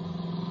right.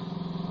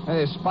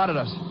 Hey, they spotted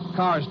us.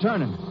 Car is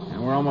turning.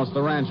 And we're almost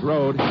the ranch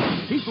road.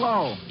 Keep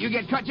low. You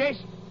get cut, Jace?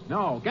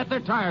 No, get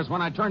their tires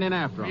when I turn in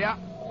after them. Yeah.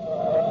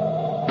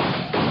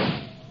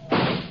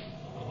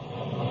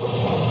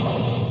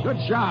 Good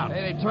shot.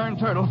 Hey, they turned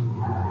turtle.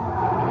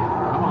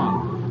 Come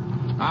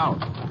on. Out.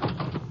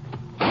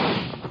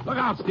 Look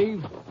out,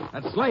 Steve.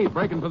 That Slade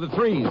breaking for the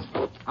trees.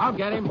 I'll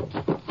get him.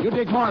 You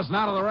dig Morrison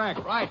out of the wreck.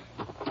 Right.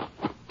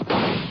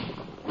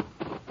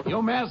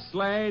 You miss,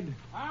 Slade.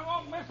 I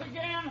won't miss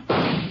again.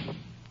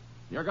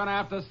 You're going to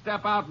have to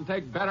step out and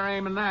take better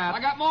aim than that. I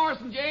got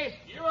Morrison, Jace.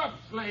 You up,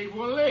 Slade.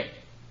 We'll lick.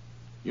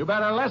 You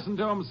better listen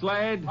to him,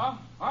 Slade. All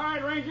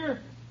right, Ranger.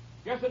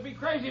 Guess it'd be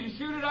crazy to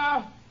shoot it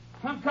off.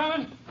 I'm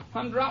coming.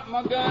 I'm dropping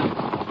my gun.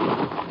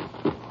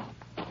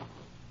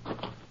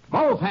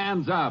 Both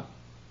hands up.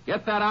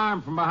 Get that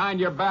arm from behind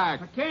your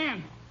back. I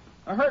can.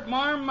 I hurt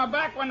my arm and my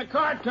back when the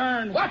car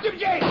turned. Watch him,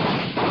 Jace!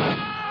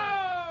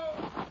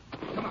 Oh!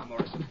 Come on,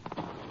 Morrison.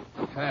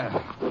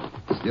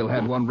 Still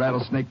had one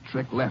rattlesnake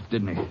trick left,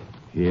 didn't he?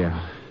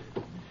 Yeah.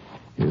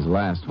 His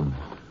last one.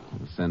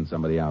 We'll send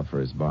somebody out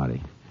for his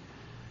body.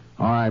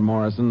 All right,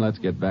 Morrison, let's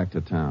get back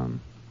to town.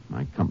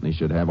 My company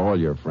should have all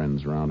your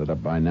friends rounded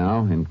up by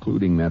now,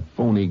 including that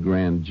phony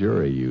grand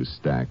jury you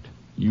stacked.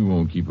 You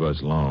won't keep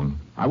us long.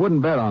 I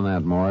wouldn't bet on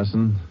that,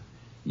 Morrison.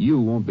 You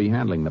won't be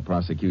handling the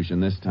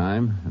prosecution this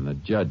time, and the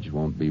judge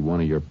won't be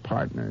one of your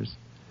partners.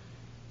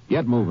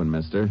 Get moving,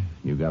 mister.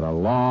 You got a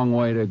long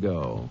way to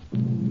go.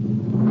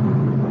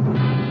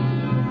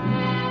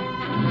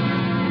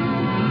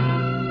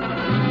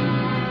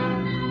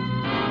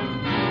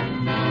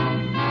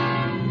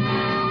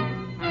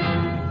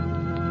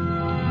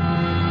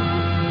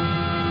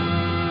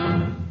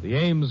 The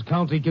Ames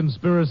County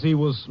conspiracy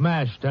was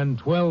smashed, and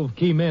 12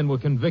 key men were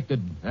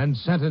convicted and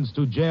sentenced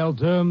to jail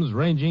terms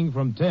ranging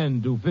from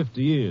 10 to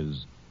 50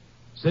 years.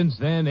 Since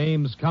then,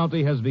 Ames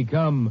County has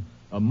become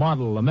a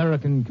model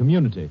American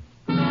community.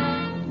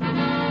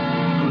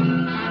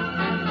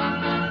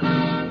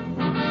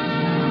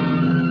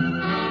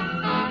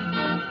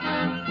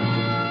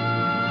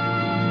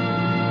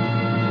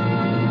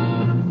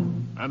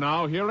 And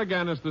now, here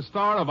again is the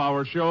star of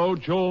our show,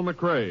 Joel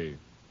McCrea.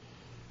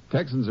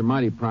 Texans are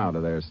mighty proud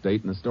of their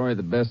state, and the story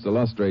that best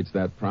illustrates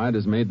that pride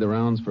has made the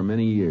rounds for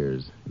many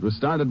years. It was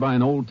started by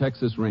an old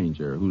Texas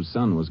Ranger whose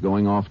son was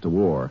going off to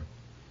war.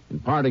 In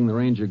parting, the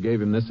Ranger gave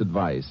him this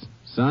advice.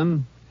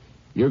 Son,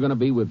 you're going to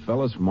be with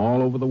fellas from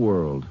all over the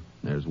world.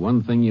 There's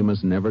one thing you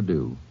must never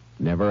do.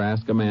 Never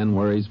ask a man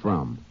where he's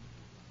from.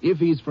 If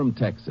he's from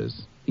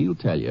Texas, he'll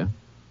tell you.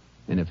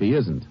 And if he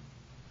isn't,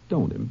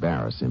 don't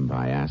embarrass him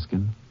by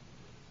asking.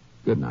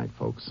 Good night,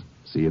 folks.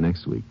 See you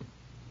next week.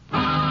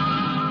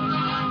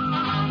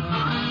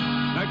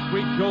 Next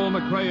week, Joel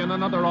McCrea in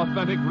another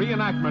authentic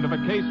reenactment of a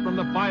case from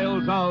the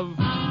files of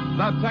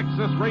the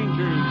Texas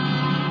Rangers.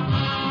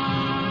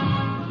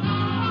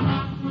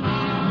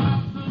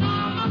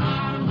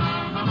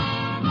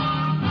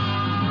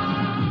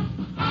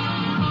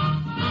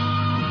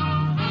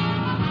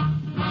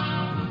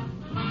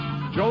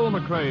 Joel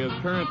McCrea is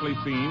currently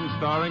seen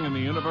starring in the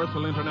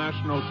Universal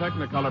International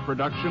Technicolor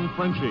production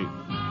Frenchie.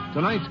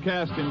 Tonight's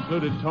cast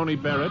included Tony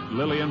Barrett,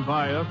 Lillian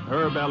Vyeth,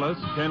 Herb Ellis,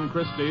 Ken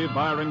Christie,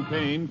 Byron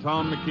Kane,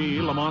 Tom McKee,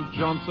 Lamont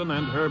Johnson,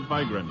 and Herb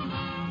Vigran.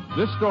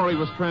 This story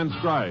was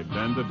transcribed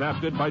and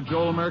adapted by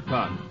Joel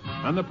Murcott,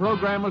 and the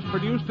program was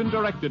produced and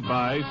directed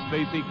by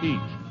Stacy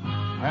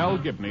Keach. Hal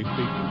Gibney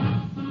speaking.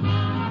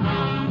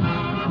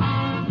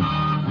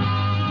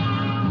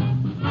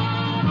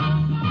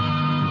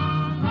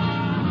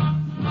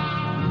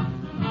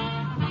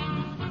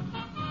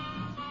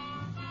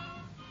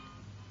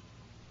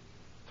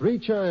 Three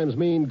chimes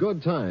mean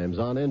good times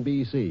on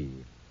NBC.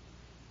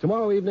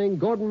 Tomorrow evening,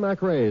 Gordon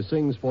MacRae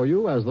sings for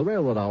you as the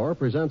Railroad Hour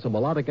presents a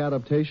melodic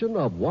adaptation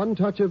of One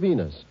Touch of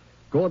Venus,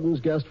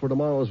 Gordon's guest for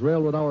tomorrow's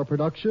Railroad Hour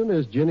production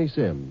is Ginny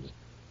Sims.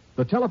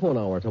 The telephone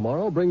hour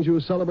tomorrow brings you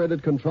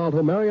celebrated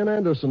contralto Marian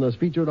Anderson as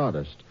featured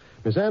artist.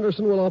 Miss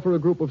Anderson will offer a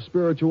group of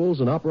spirituals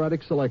and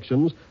operatic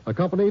selections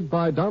accompanied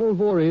by Donald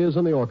Voorhees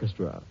and the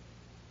orchestra.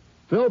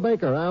 Phil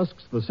Baker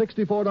asks the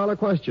 $64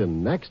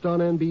 question next on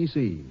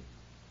NBC.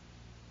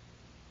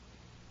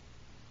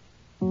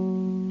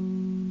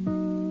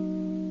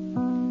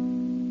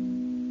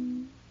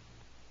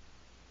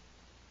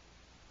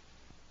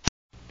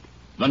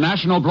 The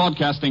National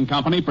Broadcasting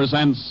Company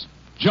presents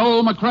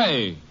Joel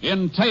McCrea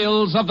in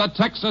Tales of the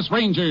Texas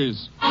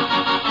Rangers.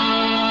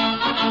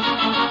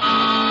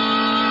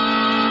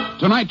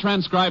 Tonight,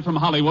 transcribed from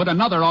Hollywood,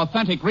 another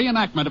authentic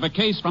reenactment of a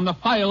case from the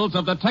files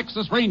of the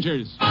Texas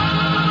Rangers.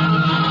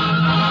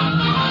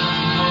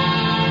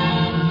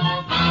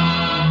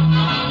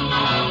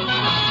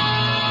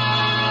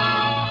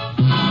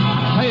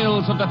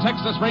 Tales of the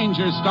Texas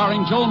Rangers,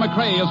 starring Joel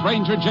McCrea as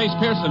Ranger Jace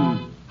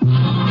Pearson.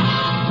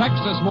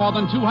 Texas, more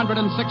than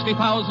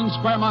 260,000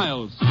 square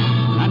miles,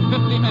 and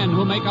 50 men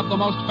who make up the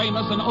most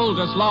famous and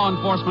oldest law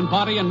enforcement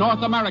body in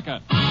North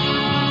America.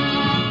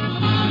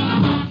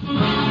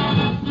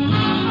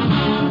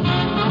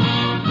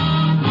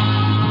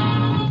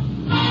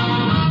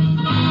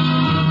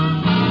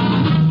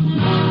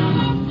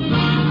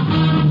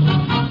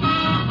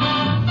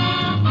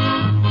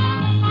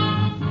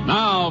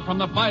 Now, from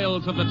the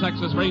files of the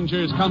Texas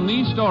Rangers come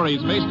these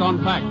stories based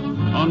on fact.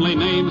 Only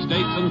names,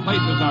 dates, and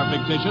places are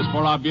fictitious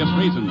for obvious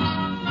reasons.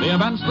 The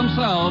events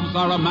themselves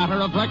are a matter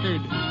of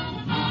record.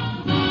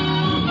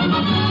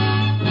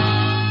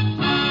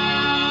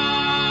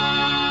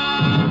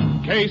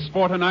 Case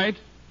for tonight,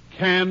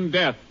 Canned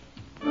Death.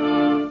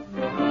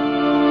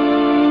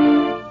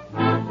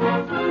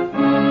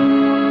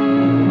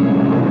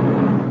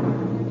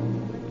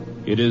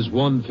 It is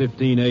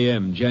 1:15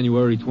 a.m.,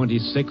 January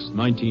 26,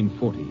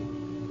 1940.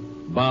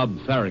 Bob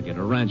Farragut,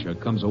 a rancher,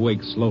 comes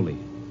awake slowly.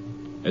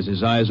 As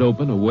his eyes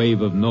open, a wave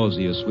of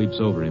nausea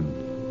sweeps over him,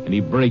 and he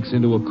breaks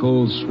into a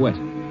cold sweat.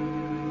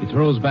 He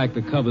throws back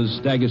the covers,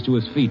 staggers to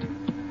his feet,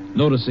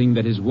 noticing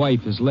that his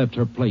wife has left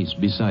her place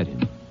beside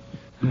him.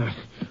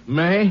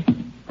 May?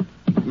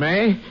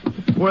 May?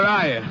 Where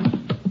are you?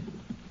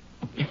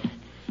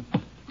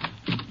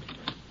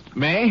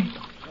 May?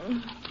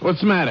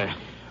 What's the matter?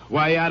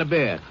 Why are you out of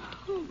bed?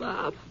 Oh,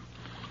 Bob.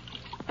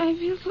 I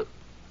feel so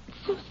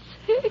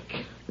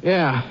sick.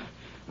 Yeah,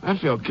 I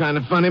feel kind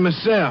of funny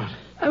myself.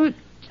 I was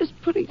just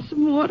putting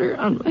some water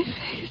on my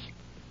face.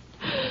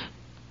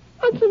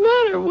 What's the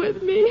matter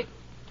with me?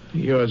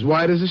 You're as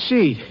white as a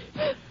sheet.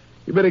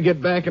 You better get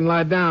back and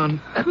lie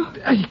down.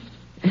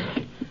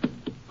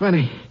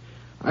 Funny,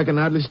 I can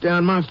hardly stay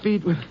on my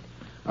feet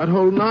without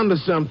holding on to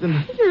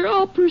something. You're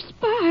all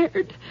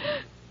perspired.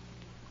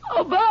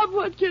 Oh, Bob,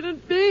 what can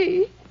it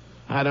be?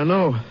 I don't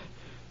know.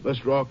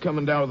 Unless we're all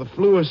coming down with the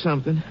flu or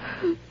something.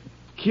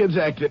 Kids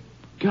acted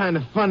kind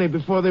of funny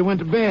before they went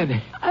to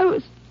bed. I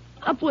was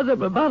up with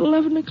them about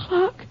 11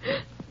 o'clock.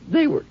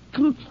 They were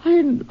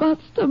complaining about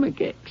stomach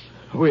aches.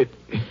 Wait.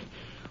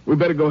 We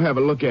better go have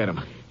a look at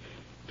them.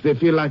 If they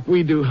feel like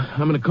we do,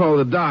 I'm going to call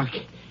the doc.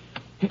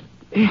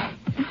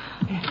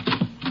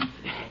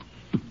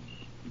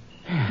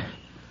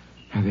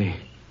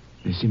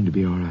 They seem to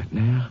be all right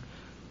now.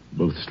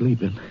 Both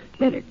sleeping.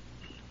 Better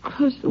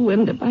close the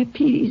window by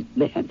Petey's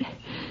bed.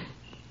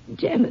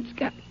 Janet's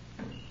got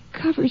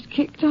covers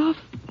kicked off.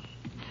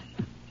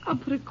 I'll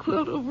put a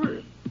quilt over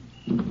it.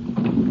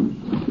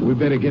 We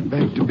better get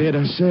back to bed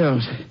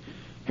ourselves.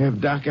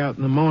 Have Doc out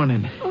in the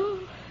morning. Oh,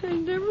 I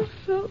never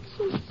felt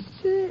so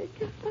sick.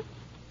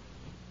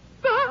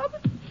 Bob?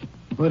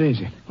 What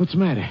is it? What's the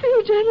matter?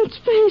 Feel Janet's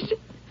face. It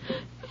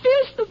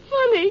feels so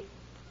funny.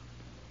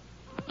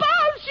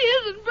 Bob, she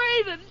isn't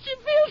breathing. She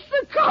feels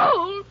so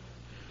cold.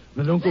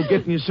 Now, don't go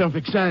getting yourself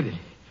excited.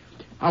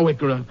 I'll wake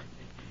her up.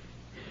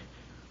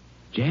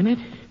 Janet?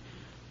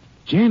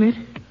 Janet?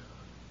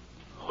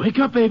 Wake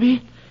up,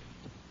 baby.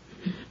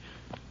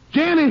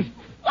 Janet!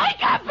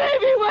 Wake up,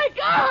 baby! Wake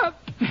up!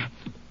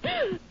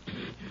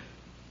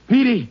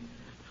 Petey!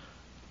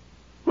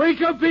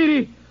 Wake up,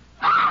 Petey!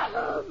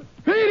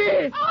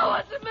 Petey! Oh,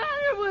 what's the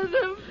matter with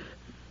him?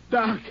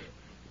 Doc.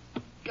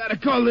 Gotta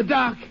call the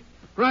doc.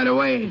 Right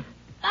away.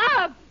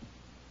 Stop!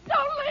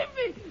 Don't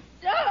leave me!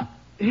 Stop!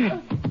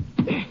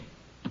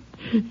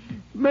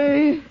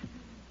 May!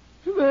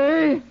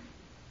 May!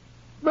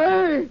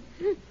 May!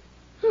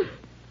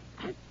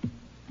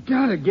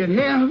 Gotta get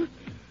help.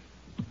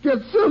 Get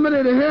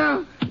somebody to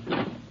help.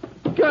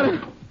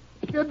 Gotta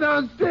get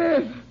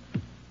downstairs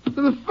to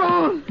the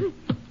phone.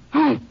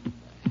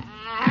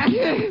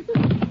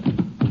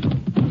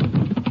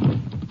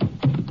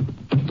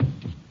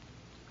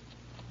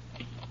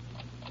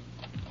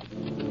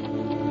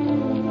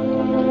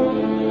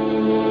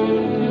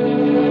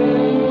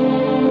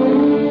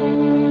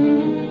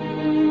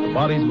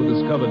 Bodies were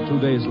discovered 2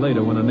 days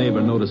later when a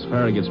neighbor noticed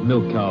Farragut's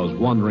milk cows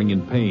wandering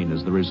in pain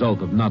as the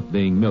result of not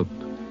being milked.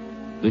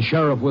 The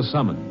sheriff was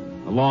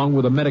summoned, along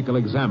with a medical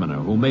examiner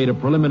who made a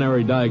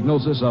preliminary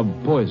diagnosis of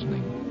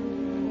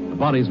poisoning.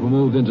 bodies were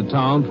moved into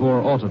town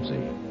for autopsy,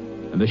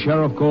 and the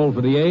sheriff called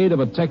for the aid of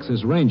a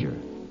Texas Ranger.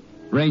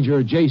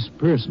 Ranger Jace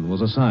Pearson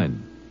was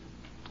assigned.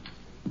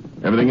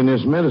 Everything in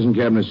this medicine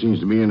cabinet seems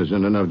to be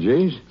innocent enough,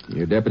 Jace.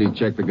 Your deputy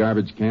checked the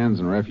garbage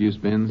cans and refuse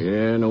bins?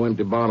 Yeah, no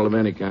empty bottle of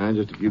any kind,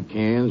 just a few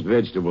cans,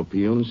 vegetable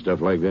peel, and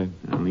stuff like that.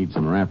 I'll need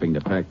some wrapping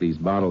to pack these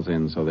bottles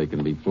in so they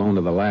can be flown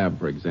to the lab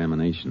for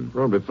examination.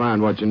 Probably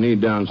find what you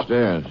need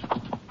downstairs.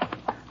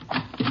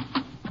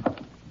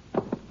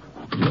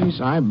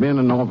 Jace, I've been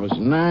in office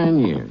 9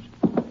 years,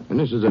 and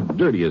this is the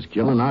dirtiest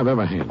killing I've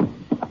ever had.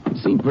 You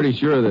seem pretty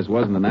sure this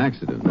wasn't an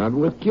accident. Not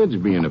with kids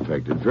being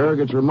affected.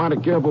 Farragut's are mighty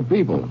careful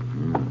people.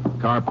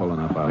 Car pulling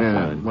up outside.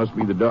 Yeah, it must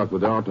be the doc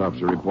with the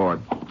autopsy report.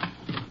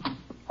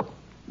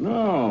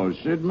 No,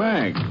 Sid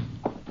Mack.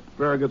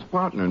 Farragut's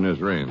partner in this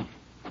range.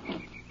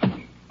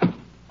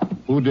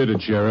 Who did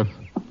it, Sheriff?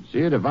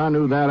 Sid, if I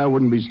knew that, I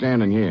wouldn't be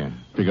standing here.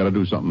 You got to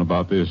do something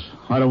about this.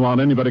 I don't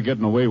want anybody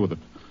getting away with it.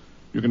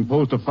 You can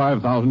post a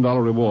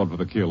 $5,000 reward for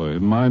the killer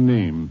in my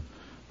name.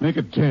 Make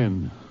it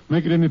 10.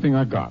 Make it anything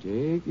I got.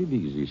 Take it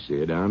easy,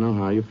 Sid. I know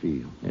how you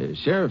feel.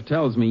 Sheriff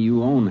tells me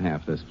you own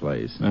half this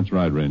place. That's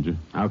right, Ranger.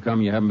 How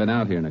come you haven't been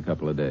out here in a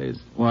couple of days?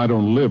 Well, I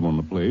don't live on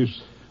the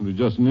place. It was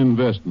just an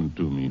investment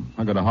to me.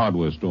 I got a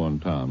hardware store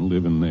in town,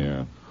 living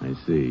there. I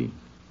see.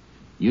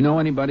 You know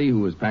anybody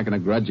who was packing a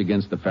grudge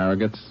against the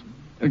Farraguts?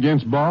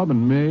 Against Bob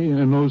and May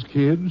and those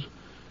kids?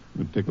 It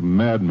would take a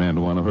madman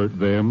to want to hurt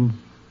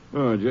them.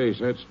 Oh, Jace,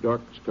 that's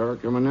Doc's car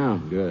coming now.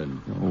 Good.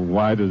 Oh,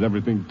 why does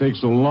everything take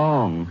so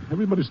long?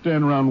 Everybody's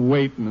standing around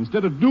waiting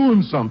instead of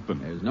doing something.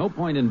 There's no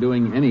point in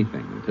doing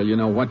anything until you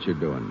know what you're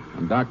doing.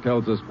 When Doc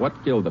tells us what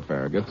killed the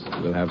Farraguts,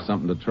 we'll have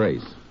something to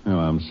trace. Oh,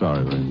 I'm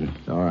sorry, Ranger.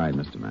 It's all right,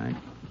 Mr. Mack.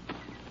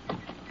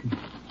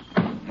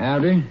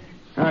 Howdy.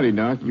 Howdy,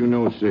 Doc. You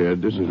know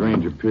Sid. This is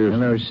Ranger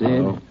Pearson. Hello, Sid.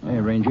 Hello. Hey,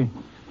 Ranger.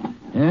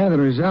 Yeah, the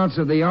results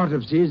of the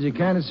autopsies are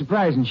kind of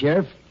surprising,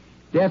 Sheriff.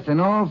 Death in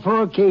all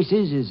 4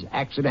 cases is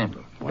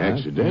accidental. What?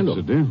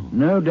 Accidental?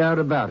 No doubt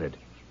about it.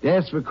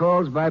 Deaths were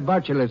caused by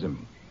botulism.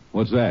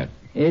 What's that?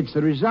 It's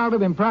the result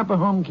of improper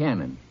home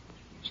canning.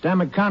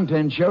 Stomach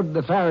contents showed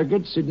the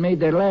Farraguts had made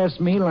their last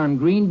meal on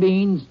green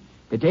beans,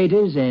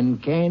 potatoes,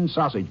 and canned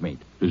sausage meat.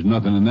 There's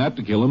nothing in that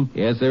to kill him.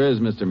 Yes, there is,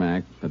 Mr.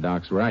 Mack. The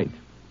doc's right.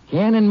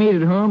 Canning meat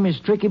at home is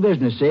tricky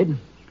business, Sid.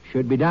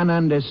 Should be done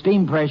under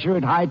steam pressure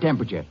at high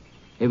temperature.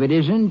 If it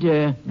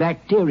isn't,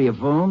 bacteria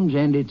forms,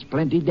 and it's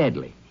plenty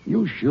deadly.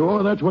 You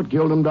sure that's what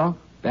killed him, Doc?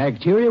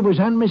 Bacteria was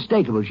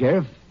unmistakable,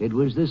 Sheriff. It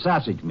was the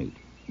sausage meat.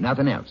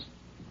 Nothing else.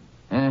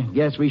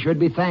 Guess we should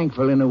be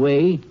thankful in a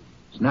way.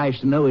 It's nice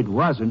to know it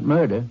wasn't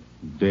murder.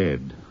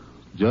 Dead.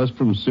 Just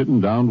from sitting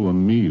down to a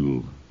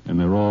meal. And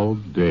they're all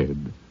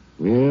dead.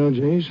 Well,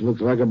 Jace, looks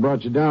like I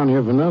brought you down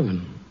here for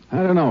nothing. I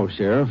don't know,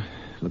 Sheriff.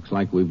 Looks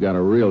like we've got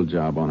a real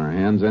job on our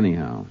hands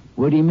anyhow.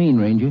 What do you mean,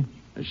 Ranger?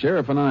 The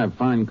sheriff and I have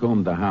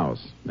fine-combed the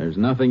house. There's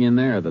nothing in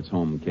there that's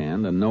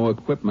home-canned and no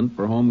equipment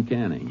for home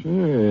canning.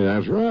 Hey,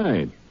 that's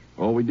right.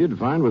 All we did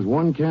find was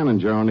one canning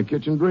jar on the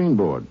kitchen drain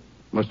board.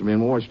 Must have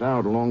been washed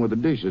out along with the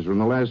dishes from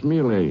the last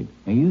meal ate.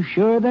 Are you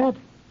sure of that?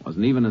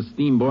 Wasn't even a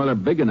steam boiler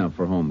big enough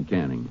for home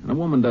canning. And a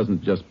woman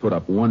doesn't just put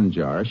up one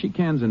jar. She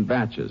cans in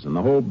batches, and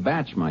the whole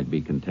batch might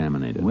be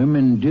contaminated.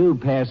 Women do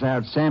pass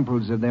out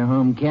samples of their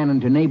home canning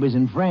to neighbors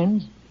and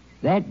friends.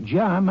 That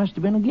jar must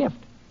have been a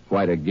gift.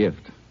 Quite a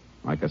gift.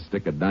 Like a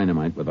stick of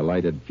dynamite with a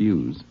lighted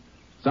fuse.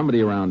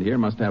 Somebody around here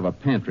must have a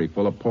pantry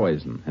full of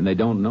poison, and they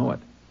don't know it.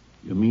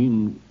 You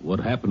mean what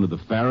happened to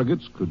the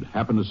Farraguts could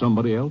happen to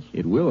somebody else?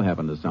 It will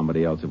happen to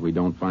somebody else if we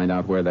don't find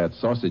out where that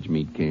sausage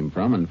meat came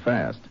from, and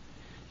fast.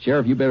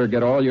 Sheriff, you better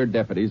get all your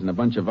deputies and a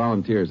bunch of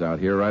volunteers out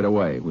here right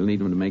away. We'll need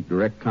them to make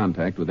direct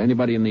contact with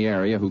anybody in the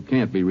area who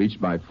can't be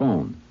reached by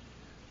phone.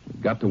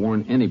 We've got to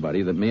warn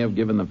anybody that may have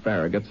given the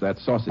Farraguts that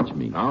sausage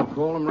meat. I'll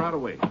call them right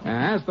away.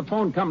 Ask the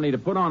phone company to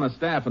put on a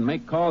staff and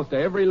make calls to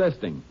every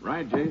listing.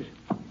 Right, Jace.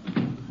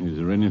 Is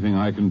there anything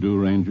I can do,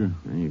 Ranger?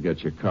 You've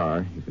got your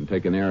car. You can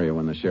take an area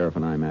when the sheriff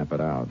and I map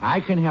it out.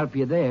 I can help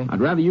you there. I'd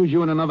rather use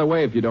you in another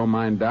way if you don't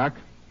mind, Doc.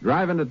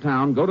 Drive into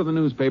town, go to the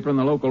newspaper and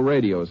the local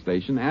radio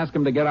station, ask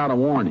them to get out a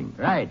warning.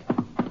 Right.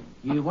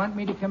 You want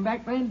me to come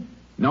back then?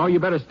 No, you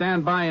better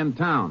stand by in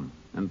town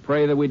and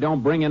pray that we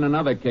don't bring in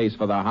another case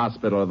for the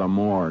hospital or the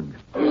morgue.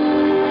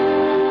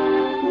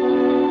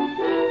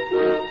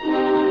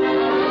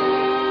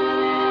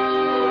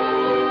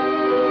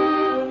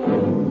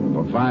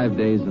 For 5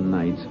 days and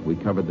nights, we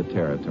covered the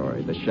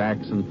territory, the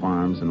shacks and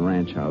farms and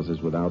ranch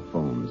houses without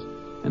phones,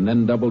 and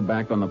then doubled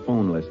back on the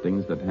phone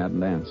listings that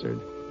hadn't answered,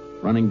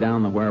 running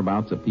down the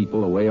whereabouts of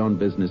people away on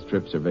business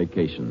trips or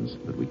vacations,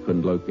 but we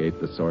couldn't locate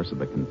the source of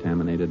the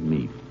contaminated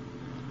meat.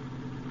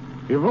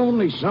 If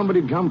only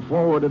somebody'd come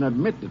forward and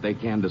admit that they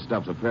canned the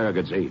stuff the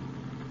Farraguts ate,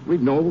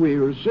 we'd know we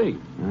were safe.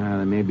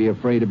 They may be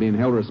afraid of being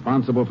held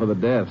responsible for the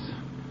deaths.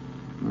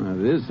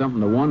 It is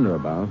something to wonder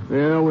about.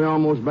 Yeah, we're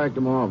almost back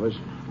to my office.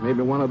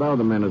 Maybe one of the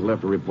other men has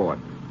left a report.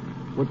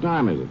 What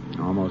time is it?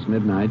 Almost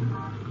midnight.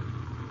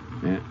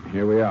 Yeah,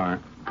 here we are.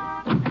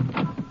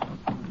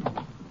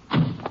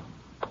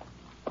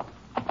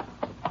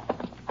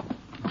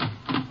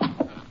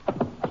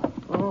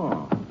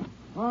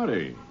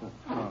 howdy.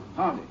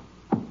 Howdy.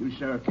 You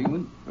Sheriff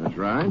Kingman? That's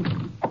right.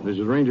 This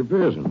is Ranger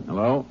Pearson.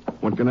 Hello.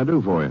 What can I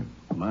do for you?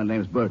 My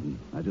name's Burton.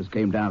 I just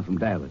came down from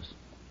Dallas.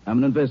 I'm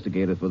an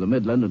investigator for the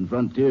Midland and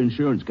Frontier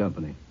Insurance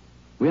Company.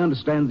 We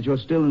understand that you're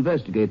still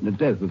investigating the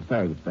death of the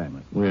Farragut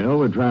family. Well,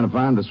 we're trying to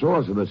find the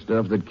source of the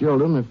stuff that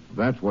killed him, if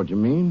that's what you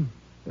mean.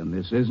 And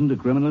this isn't a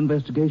criminal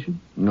investigation?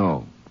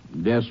 No.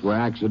 Deaths were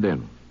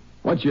accidental.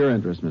 What's your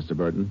interest, Mr.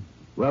 Burton?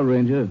 Well,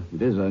 Ranger,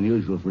 it is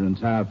unusual for an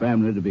entire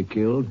family to be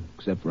killed,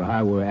 except for a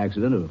highway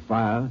accident or a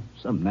fire,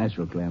 some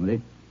natural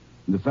calamity.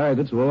 And the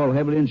Farraguts were all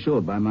heavily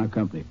insured by my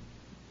company.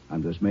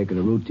 I'm just making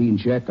a routine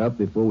checkup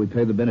before we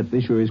pay the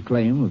beneficiary's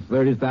claim of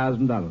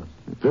 $30,000.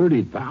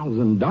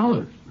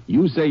 $30,000?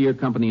 You say your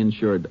company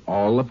insured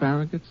all the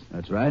Farraguts?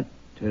 That's right.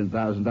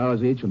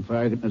 $10,000 each on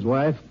Farragut and his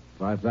wife,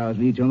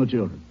 $5,000 each on the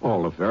children.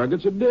 All the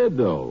Farraguts are dead,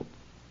 though.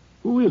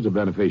 Who is the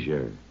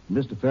beneficiary?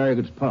 Mr.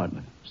 Farragut's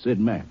partner, Sid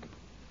Mack.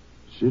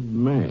 Sid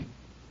Mack?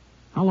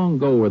 How long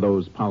ago were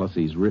those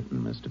policies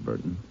written, Mr.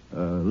 Burton?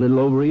 A little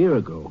over a year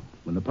ago,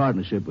 when the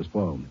partnership was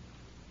formed.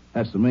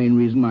 That's the main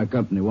reason my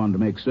company wanted to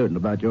make certain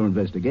about your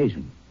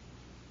investigation.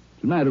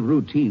 It's a matter of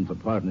routine for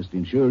partners to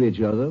insure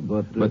each other,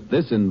 but... But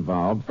this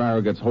involved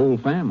Farragut's whole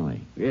family.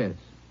 Yes.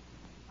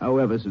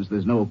 However, since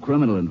there's no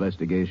criminal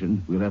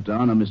investigation, we'll have to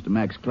honor Mr.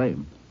 Mack's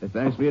claim.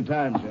 Thanks for your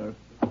time, Sheriff.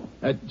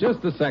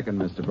 Just a second,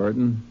 Mr.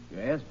 Burton.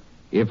 Yes?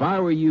 If I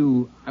were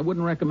you, I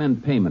wouldn't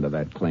recommend payment of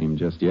that claim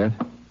just yet.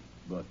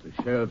 But the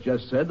sheriff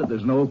just said that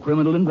there's no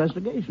criminal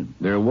investigation.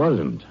 There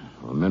wasn't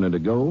a minute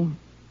ago,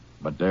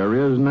 but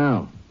there is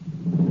now.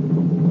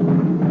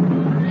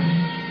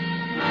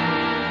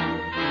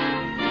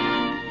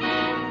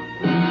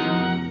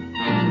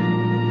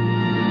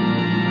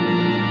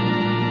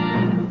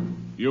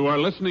 You are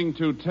listening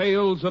to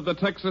Tales of the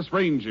Texas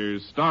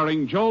Rangers,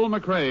 starring Joel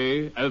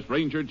McCrea as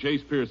Ranger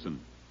Jace Pearson.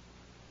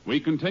 We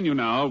continue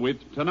now with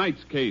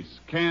tonight's case,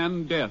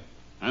 Can Death,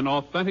 an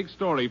authentic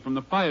story from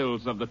the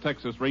files of the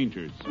Texas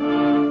Rangers.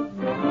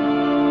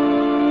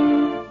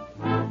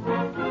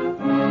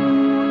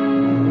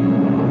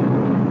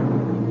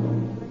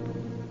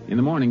 In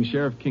the morning,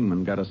 Sheriff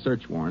Kingman got a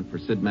search warrant for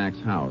Sid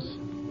Mack's house.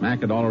 Mack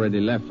had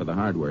already left for the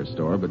hardware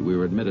store, but we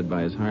were admitted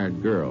by his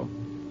hired girl.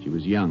 She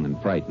was young and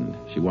frightened.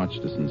 She watched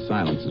us in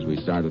silence as we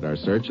started our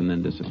search and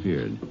then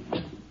disappeared.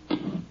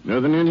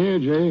 Nothing in here,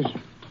 Jace.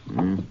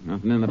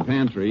 Nothing in the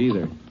pantry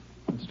either.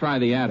 Let's try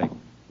the attic.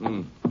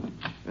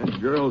 That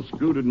girl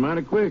scooted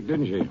mighty quick,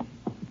 didn't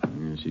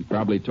she? She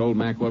probably told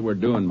Mack what we're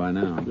doing by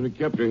now. Could have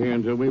kept her here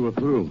until we were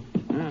through.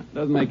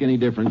 Doesn't make any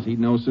difference. He'd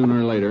know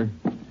sooner or later.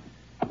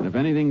 And if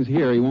anything's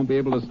here, he won't be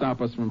able to stop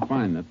us from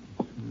finding it.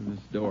 This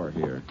door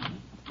here.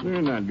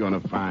 We're not going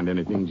to find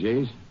anything,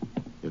 Jace.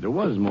 If there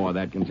was more of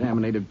that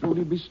contaminated food,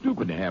 he'd be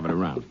stupid to have it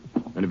around.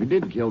 And if he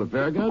did kill the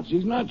Farraguts,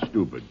 he's not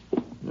stupid.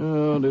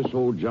 Oh, this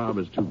whole job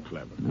is too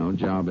clever. No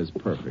job is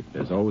perfect.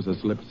 There's always a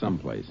slip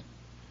someplace.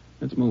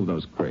 Let's move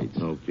those crates.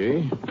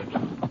 Okay.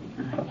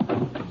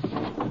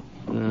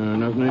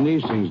 Nothing in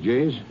these things,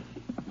 Jace.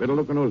 Better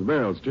look in those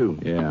barrels, too.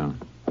 Yeah.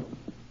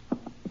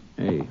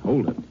 Hey,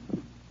 hold it.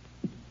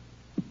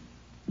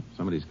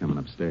 Somebody's coming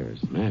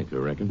upstairs. Mac, I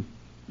reckon.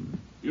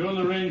 You're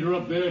the ranger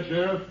up there,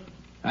 Sheriff?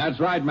 That's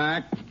right,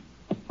 Mac.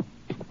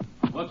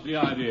 What's the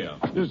idea?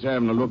 Just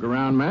having a look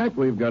around, Mac.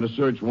 We've got a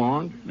search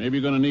warrant. Maybe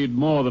you're going to need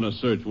more than a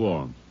search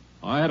warrant.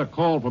 I had a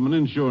call from an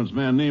insurance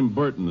man named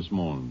Burton this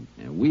morning.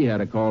 And we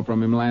had a call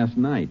from him last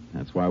night.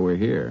 That's why we're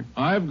here.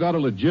 I've got a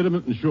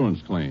legitimate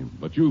insurance claim,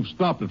 but you've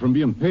stopped it from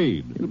being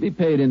paid. It'll be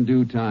paid in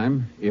due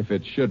time, if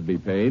it should be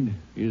paid.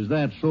 Is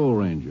that so,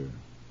 Ranger?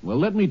 Well,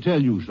 let me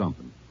tell you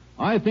something.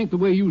 I think the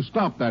way you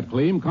stopped that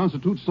claim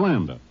constitutes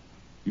slander.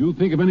 You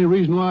think of any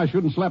reason why I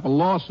shouldn't slap a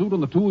lawsuit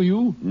on the two of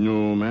you?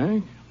 No,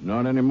 Mac.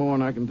 Not anymore,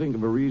 and I can think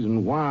of a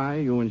reason why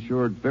you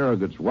insured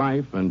Farragut's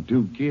wife and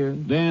 2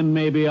 kids. Then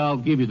maybe I'll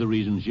give you the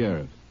reason,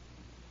 Sheriff.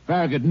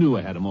 Farragut knew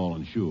I had them all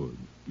insured.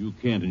 You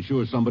can't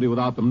insure somebody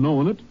without them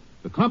knowing it.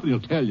 The company will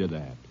tell you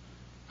that.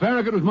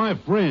 Farragut was my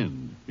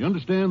friend. You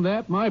understand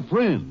that? My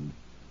friend.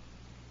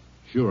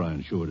 Sure, I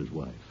insured his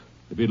wife.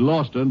 If he'd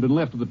lost her and been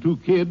left with the 2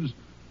 kids,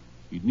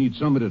 he'd need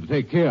somebody to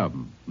take care of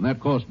them, and that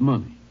cost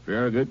money.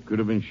 Farragut could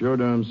have insured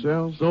her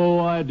himself?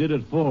 So I did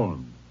it for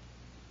him.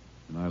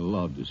 And I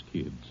loved his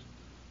kids.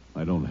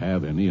 I don't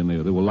have any, and they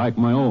were like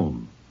my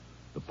own.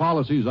 The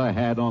policies I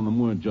had on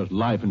them weren't just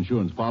life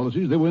insurance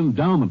policies. They were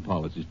endowment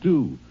policies,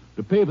 too,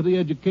 to pay for the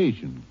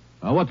education.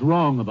 Now, what's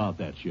wrong about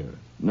that, Sheriff?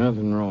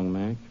 Nothing wrong,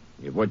 Mac.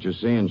 If what you're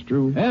saying's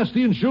true. Ask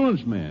the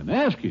insurance man.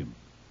 Ask him.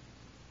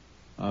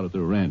 Out at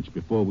the ranch,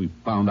 before we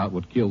found out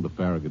what killed the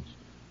Farraguts,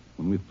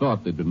 when we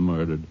thought they'd been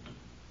murdered,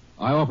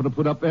 I offered to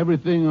put up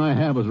everything I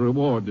have as a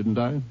reward, didn't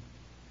I?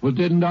 Well,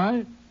 didn't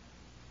I?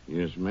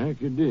 Yes, Mac,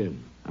 you did.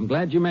 I'm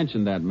glad you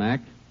mentioned that, Mac,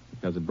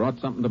 because it brought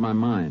something to my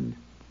mind.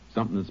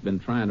 Something that's been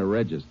trying to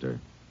register,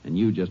 and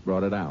you just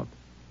brought it out.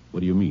 What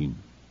do you mean?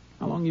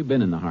 How long you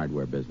been in the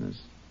hardware business?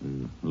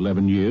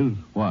 11 years.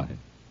 Why?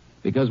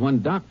 Because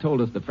when Doc told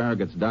us the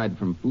Farraguts died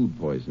from food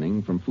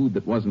poisoning, from food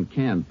that wasn't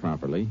canned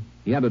properly,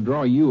 he had to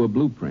draw you a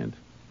blueprint.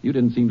 You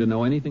didn't seem to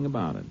know anything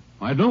about it.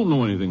 I don't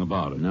know anything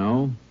about it.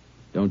 No?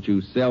 Don't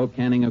you sell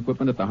canning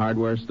equipment at the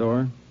hardware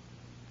store?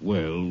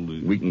 Well,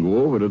 We can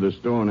go over to the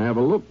store and have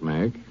a look,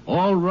 Mac.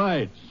 all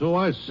right. So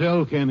I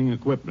sell canning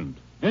equipment.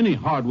 Any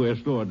hardware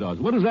store does.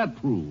 What does that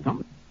prove?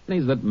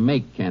 Companies that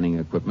make canning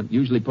equipment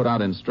usually put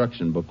out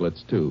instruction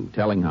booklets, too,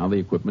 telling how the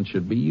equipment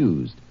should be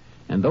used.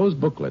 And those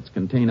booklets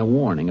contain a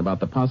warning about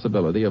the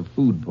possibility of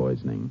food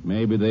poisoning.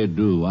 Maybe they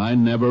do. I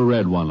never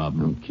read one of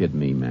them. Don't kid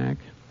me, Mac.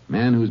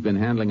 Man who's been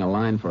handling a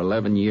line for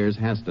 11 years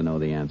has to know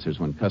the answers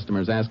when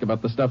customers ask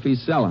about the stuff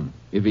he's selling.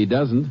 If he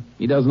doesn't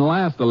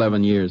last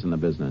 11 years in the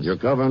business. You're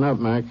covering up,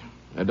 Mac.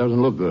 That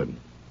doesn't look good.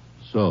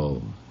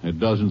 So, it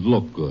doesn't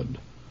look good.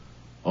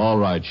 All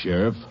right,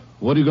 Sheriff.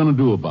 What are you going to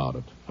do about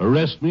it?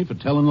 Arrest me for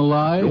telling a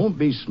lie? Don't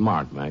be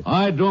smart, Mac.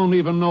 I don't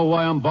even know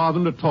why I'm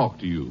bothering to talk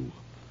to you.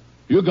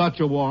 You got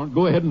your warrant.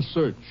 Go ahead and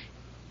search.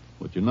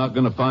 But you're not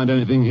going to find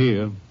anything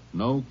here.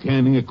 No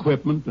canning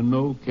equipment and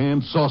no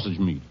canned sausage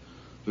meat.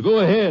 So go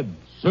ahead.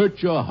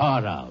 Search your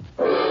heart out.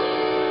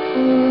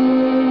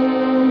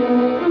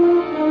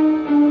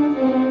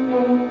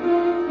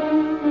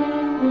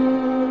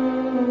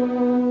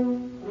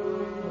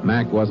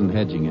 Mac wasn't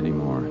hedging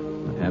anymore.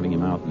 But having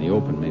him out in the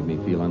open made me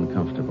feel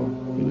uncomfortable.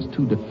 He was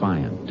too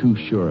defiant, too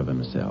sure of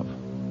himself.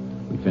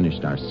 We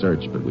finished our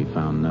search, but we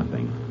found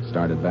nothing.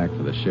 Started back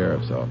for the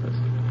sheriff's office.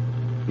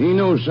 He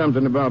knows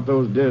something about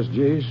those deaths,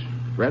 Jace.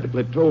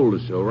 Practically told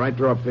us so, right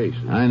to our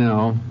faces. I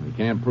know. We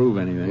can't prove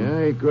anything.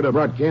 Yeah, he could have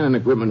brought canning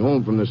equipment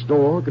home from the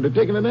store. Could have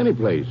taken it any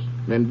place.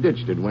 Then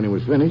ditched it when he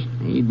was finished.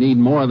 He'd need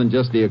more than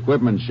just the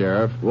equipment,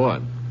 Sheriff.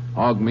 What?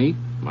 Hog meat?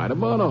 Might have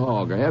bought a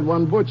hog. I had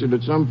one butchered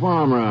at some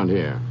farm around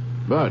here.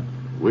 But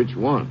which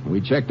one? We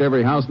checked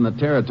every house in the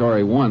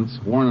territory once,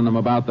 warning them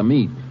about the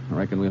meat. I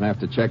reckon we'll have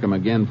to check them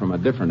again from a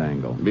different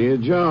angle. Be a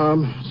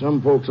job.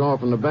 Some folks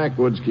off in the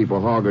backwoods keep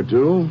a hog or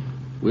two.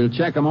 We'll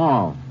check them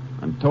all.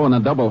 I'm towing a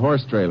double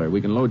horse trailer.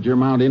 We can load your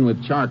mount in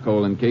with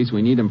charcoal in case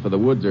we need him for the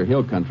woods or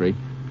hill country.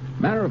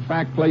 Matter of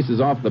fact, places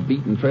off the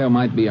beaten trail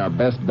might be our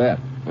best bet.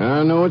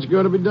 I know it's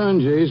got to be done,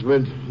 Jace,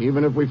 but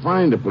even if we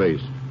find a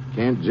place,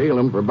 can't jail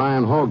him for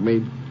buying hog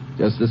meat.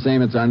 Just the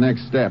same, it's our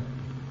next step.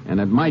 And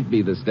it might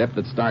be the step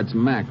that starts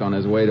Mac on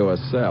his way to a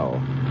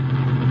cell.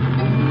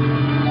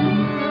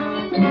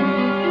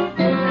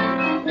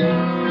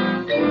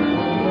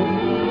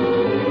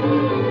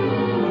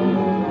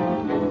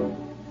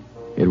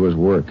 It was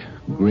work.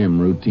 Grim,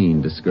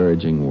 routine,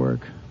 discouraging work.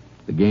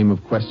 The game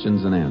of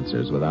questions and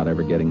answers without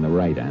ever getting the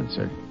right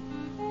answer.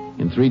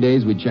 In 3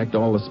 days, we checked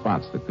all the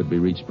spots that could be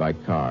reached by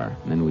car.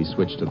 And then we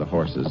switched to the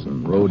horses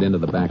and rode into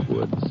the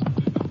backwoods.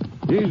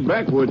 These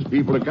backwoods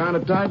people are kind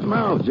of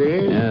tight-mouthed,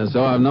 Jace. Yeah,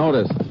 so I've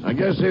noticed. I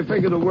guess they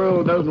figure the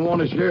world doesn't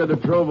want to share the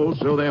trouble,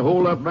 so they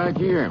hold up back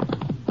here.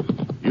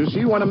 You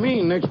see what I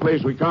mean, next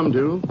place we come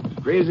to.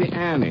 Crazy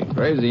Annie.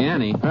 Crazy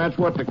Annie? That's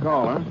what they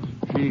call her.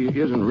 She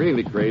isn't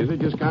really crazy,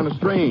 just kind of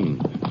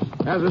strange.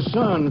 Has a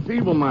son,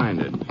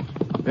 feeble-minded.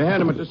 They had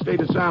him at the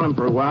state asylum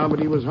for a while, but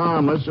he was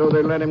harmless, so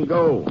they let him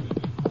go.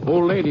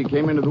 Old lady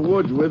came into the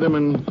woods with him,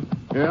 and,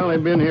 well,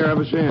 they've been here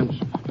ever since.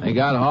 They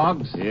got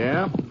hogs?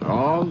 Yeah,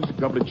 hogs, a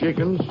couple of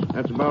chickens.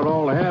 That's about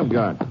all they have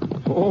got.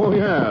 Oh,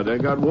 yeah, they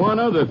got one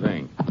other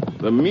thing.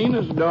 The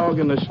meanest dog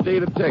in the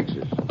state of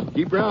Texas.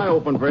 Keep your eye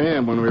open for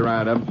him when we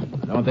ride up.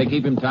 Don't they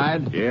keep him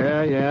tied?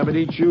 Yeah, but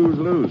he chews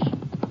loose.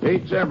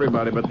 Hates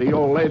everybody but the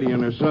old lady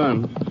and her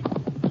son.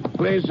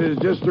 Place is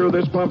just through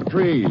this clump of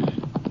trees.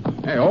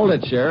 Hey, hold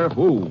it, Sheriff.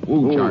 Charlie.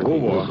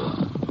 boy.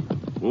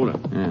 Hold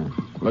it. Yeah,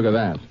 look at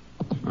that.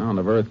 Mound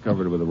of earth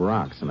covered with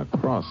rocks and a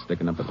cross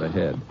sticking up at the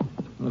head.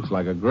 Looks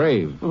like a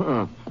grave.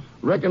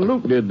 Reckon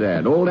Luke did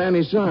that, old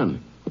Annie's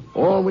son.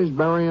 Always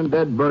burying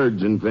dead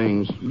birds and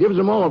things. Gives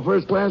them all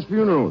first-class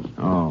funerals.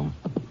 Oh.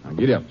 Now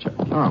get up, Chuck.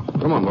 Oh,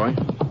 come on, boy.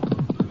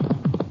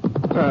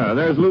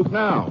 There's Luke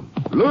now.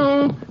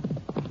 Luke!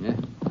 Yeah.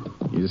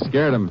 You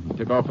scared him. He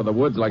took off for the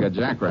woods like a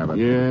jackrabbit.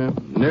 Yeah,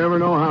 never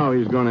know how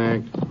he's going to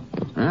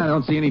act. I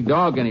don't see any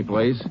dog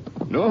anyplace.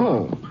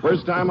 No.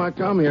 First time I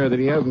come here that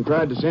he hasn't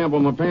tried to sample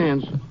my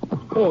pants.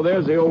 Oh,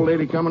 there's the old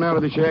lady coming out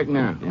of the shack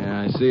now.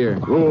 Yeah, I see her.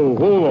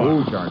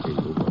 Oh,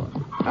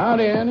 Sharky.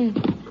 Howdy, Annie.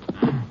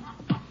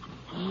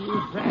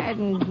 You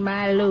frightened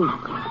my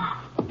Luke.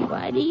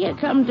 Why do you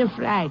come to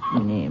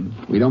frighten him?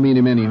 We don't mean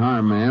him any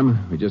harm,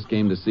 ma'am. We just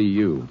came to see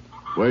you.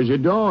 Where's your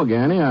dog,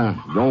 Annie? I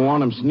don't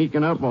want him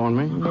sneaking up on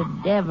me.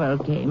 The devil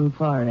came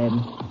for him.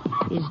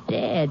 He's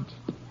dead.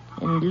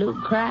 And Luke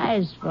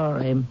cries for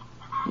him.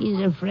 He's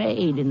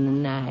afraid in the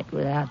night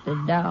without the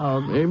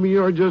dog. Maybe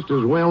you're just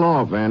as well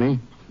off, Annie.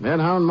 That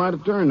hound might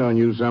have turned on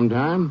you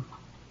sometime.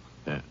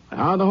 How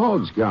are the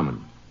hogs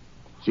coming?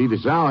 See, the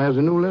sow has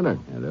a new litter.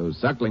 Yeah, those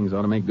sucklings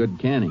ought to make good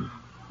canning.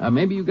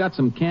 Maybe you got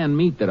some canned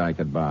meat that I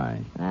could buy.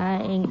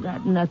 I ain't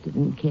got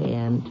nothing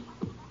canned.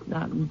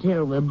 Not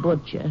until we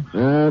butcher.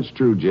 That's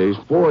true,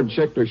 Jace. Ford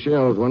checked her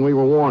shelves when we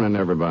were warning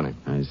everybody.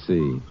 I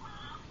see.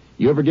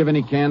 You ever give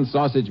any canned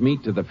sausage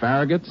meat to the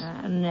Farraguts?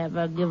 I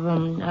never give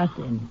 'em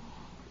nothing.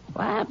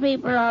 Why are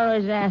people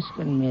always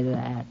asking me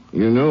that?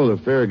 You know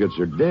the Farraguts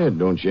are dead,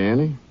 don't you,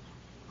 Annie?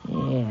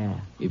 Yeah.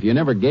 If you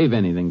never gave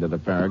anything to the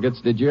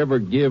Farraguts, did you ever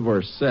give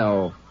or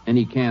sell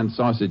any canned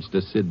sausage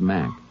to Sid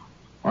Mack?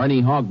 Or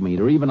any hog meat,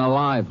 or even a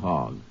live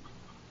hog?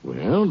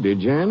 Well,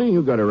 did you, Annie?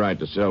 You got a right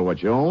to sell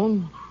what you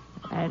own.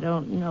 I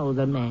don't know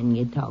the man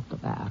you talk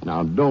about.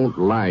 Now, don't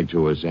lie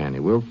to us, Annie.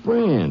 We're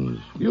friends.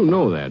 You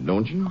know that,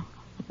 don't you?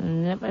 I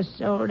never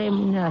sold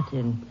him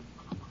nothing.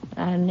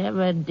 I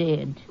never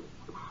did.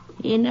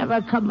 He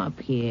never come up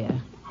here.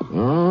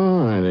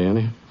 All right,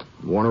 Annie.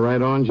 Want to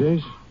ride on,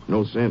 Jace?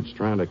 No sense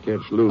trying to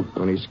catch Luke.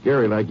 When he's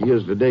scary like he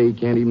is today, he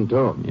can't even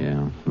talk.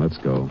 Yeah, let's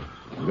go.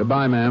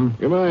 Goodbye, ma'am.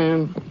 Goodbye,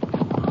 Ann.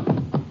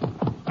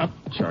 Up,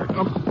 Charlie.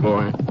 Up,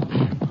 boy.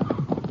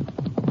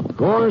 Of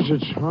course,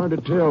 it's hard to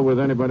tell with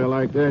anybody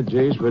like that,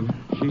 Jace, but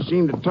she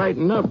seemed to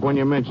tighten up when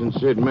you mentioned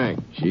Sid Mack.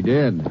 She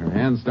did. Her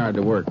hands started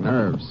to work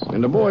nerves.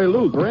 And the boy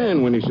Luke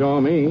ran when he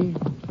saw me.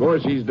 Of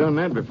course, he's done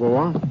that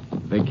before.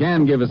 If they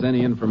can give us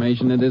any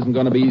information, it isn't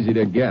going to be easy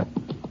to get.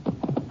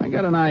 I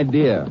got an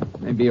idea.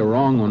 Maybe a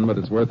wrong one, but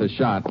it's worth a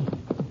shot.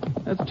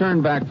 Let's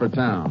turn back for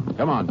town.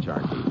 Come on,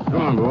 Charlie.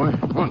 Come on, boy.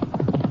 Come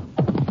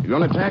on. You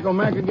going to tackle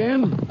Mack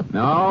again?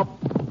 No.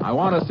 I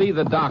want to see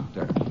the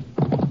doctor.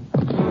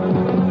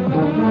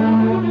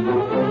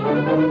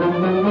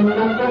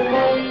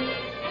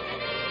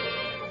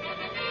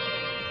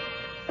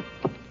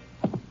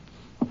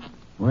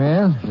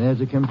 Well,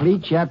 there's a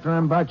complete chapter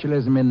on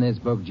botulism in this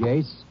book,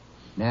 Jace.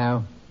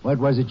 Now, what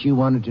was it you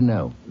wanted to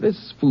know?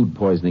 This food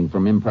poisoning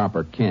from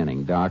improper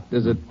canning, Doc,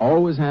 does it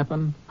always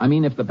happen? I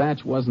mean, if the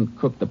batch wasn't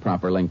cooked the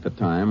proper length of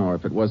time, or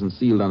if it wasn't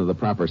sealed under the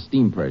proper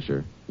steam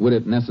pressure, would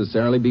it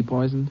necessarily be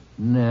poisoned?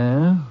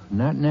 No,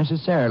 not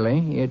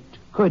necessarily. It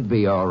could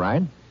be all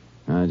right.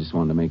 I just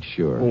wanted to make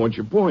sure. Well, what's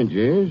your point,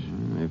 Jace?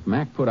 If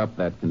Mac put up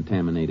that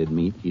contaminated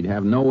meat, he'd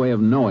have no way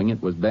of knowing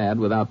it was bad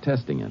without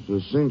testing it. So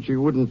since he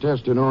wouldn't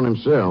test it on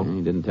himself...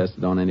 He didn't test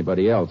it on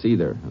anybody else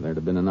either. There'd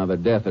have been another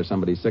death or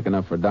somebody sick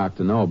enough for Doc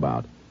to know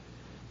about.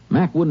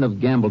 Mac wouldn't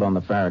have gambled on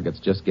the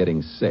Farraguts just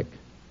getting sick.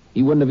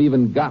 He wouldn't have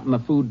even gotten the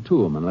food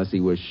to them unless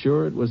he was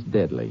sure it was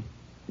deadly.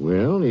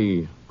 Well,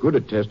 he could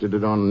have tested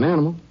it on an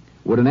animal.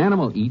 Would an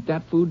animal eat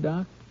that food,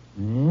 Doc?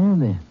 Well,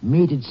 the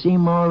meat'd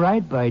seem all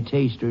right by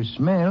taste or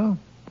smell.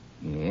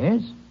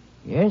 Yes,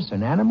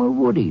 an animal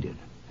would eat it.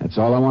 That's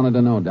all I wanted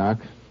to know, Doc.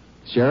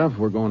 Sheriff,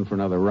 we're going for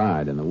another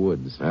ride in the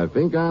woods. I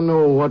think I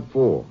know what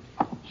for.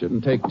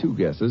 Shouldn't take two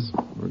guesses.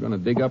 We're going to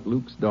dig up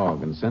Luke's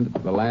dog and send it to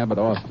the lab at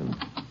Austin.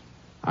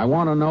 I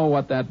want to know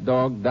what that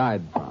dog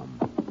died from.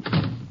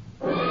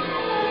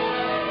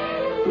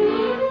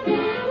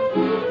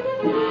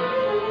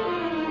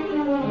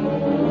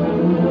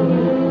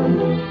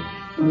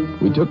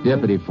 We took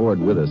Deputy Ford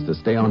with us to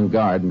stay on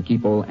guard and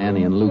keep old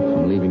Annie and Luke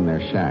from leaving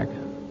their shack.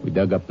 We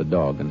dug up the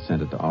dog and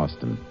sent it to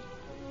Austin.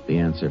 The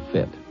answer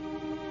fit.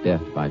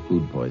 Death by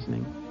food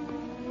poisoning.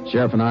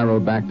 Sheriff and I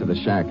rode back to the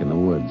shack in the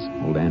woods.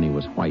 Old Annie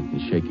was white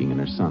and shaking, and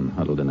her son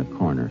huddled in a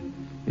corner.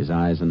 His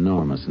eyes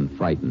enormous and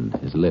frightened,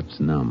 his lips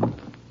numb.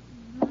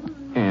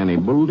 Annie,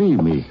 believe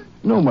me,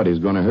 nobody's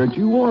going to hurt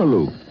you or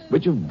Luke.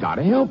 But you've got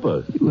to help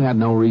us. You had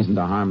no reason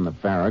to harm the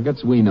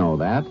Farraguts. We know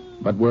that.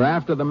 But we're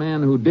after the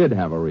man who did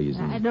have a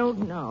reason. I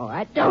don't know.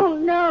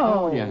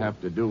 All you have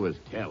to do is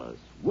tell us.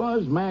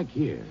 Was Mac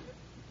here?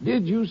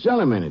 Did you sell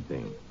him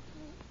anything?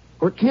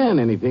 Or can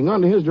anything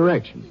under his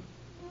direction?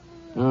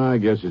 I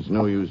guess it's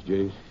no use,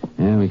 Jace.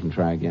 Yeah, we can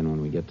try again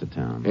when we get to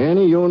town.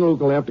 Annie, you and Luke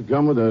will have to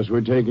come with us.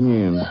 We're taking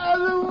you in. I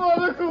don't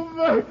want to come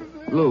back.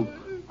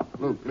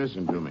 Luke,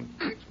 listen to me.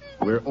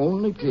 We're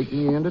only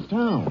taking you into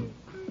town.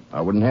 I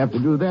wouldn't have to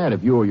do that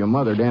if you or your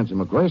mother answered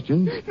my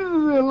questions.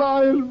 They're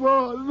lying,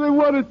 boss. They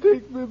want to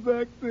take me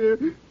back there.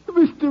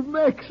 Mr.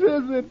 Mack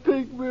says they'd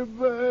take me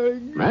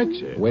back. Mack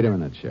said? Wait a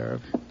minute,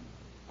 Sheriff.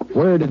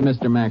 Where did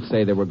Mr. Mack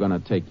say they were going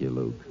to take you,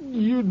 Luke?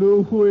 You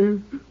know where.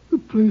 The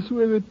place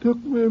where they took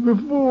me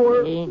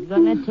before. He ain't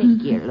gonna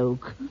take you,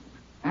 Luke.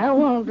 I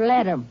won't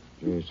let him.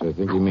 Yes, I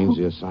think he means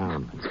the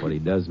asylum. That's what he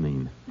does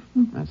mean.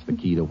 That's the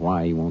key to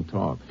why he won't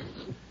talk.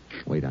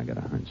 Wait, I got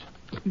a hunch.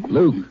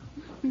 Luke,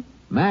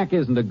 Mac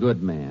isn't a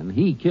good man.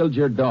 He killed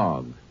your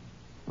dog.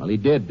 Well, he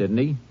did, didn't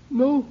he?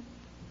 No.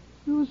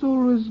 He was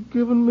always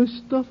giving me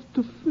stuff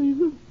to feed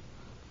him.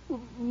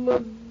 My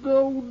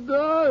dog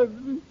died.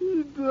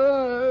 He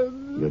died.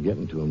 You're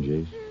getting to him,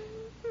 Jace.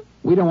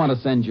 We don't want to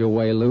send you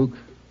away, Luke.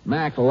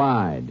 Mac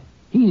lied.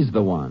 He's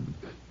the one.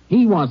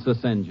 He wants to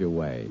send you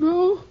away.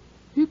 No,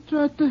 he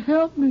tried to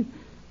help me.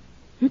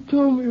 He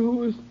told me who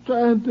was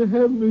trying to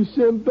have me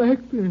sent back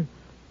there.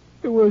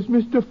 It was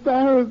Mr.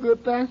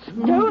 Farragut, that's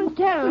who. Don't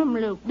tell him,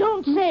 Luke.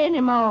 Don't say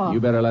any more. You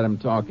better let him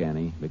talk,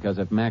 Annie, because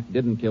if Mac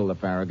didn't kill the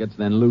Farraguts,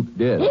 then Luke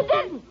did. He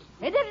didn't.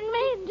 He didn't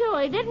mean to.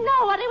 He didn't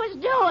know what he was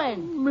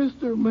doing.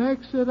 Mr. Mack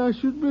said I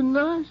should be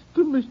nice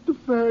to Mr.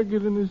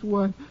 Farragut and his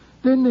wife.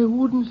 Then they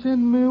wouldn't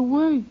send me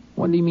away.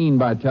 What do you mean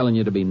by telling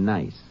you to be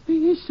nice?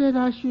 He said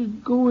I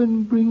should go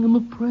and bring them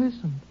a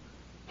present.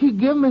 He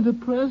gave me the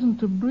present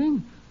to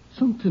bring.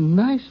 Something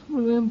nice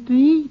for them to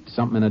eat.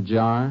 Something in a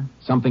jar?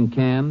 Something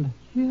canned?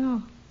 Yeah.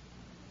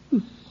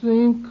 The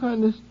same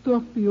kind of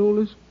stuff he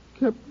always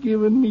kept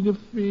giving me to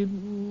feed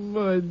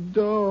my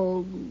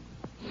dog.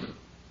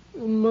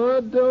 And my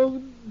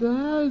dog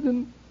died,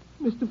 and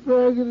Mr.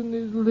 Farragut and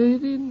his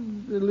lady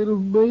and the little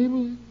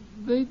babies,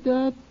 they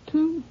died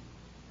too.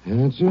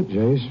 That's it,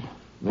 Jace.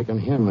 Making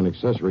him an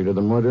accessory to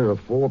the murder of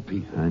 4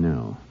 people. I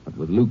know. But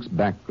with Luke's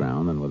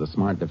background and with a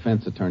smart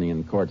defense attorney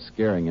in court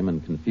scaring him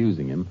and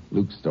confusing him,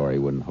 Luke's story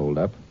wouldn't hold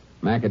up.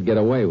 Mac could get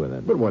away with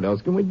it. But what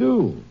else can we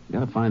do? You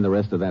gotta find the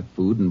rest of that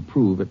food and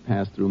prove it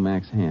passed through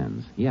Mac's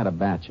hands. He had a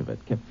batch of it,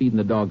 kept feeding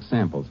the dog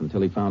samples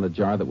until he found a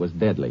jar that was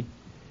deadly.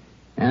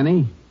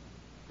 Annie,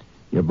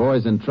 your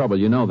boy's in trouble.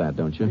 You know that,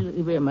 don't you?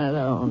 Leave him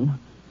alone.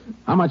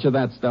 How much of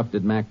that stuff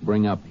did Mac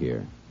bring up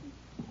here?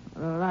 A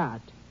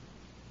lot.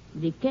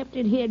 But he kept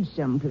it hid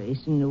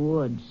someplace in the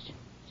woods,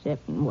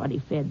 except in what he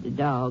fed the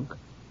dog.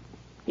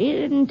 He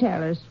didn't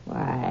tell us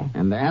why.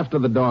 And after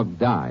the dog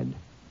died,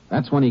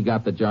 that's when he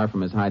got the jar from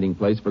his hiding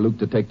place for Luke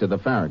to take to the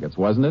Farraguts,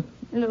 wasn't it?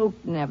 Luke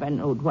never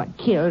knowed what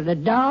killed the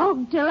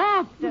dog till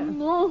after.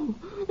 No.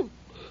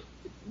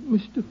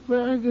 Mr.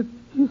 Farragut,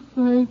 he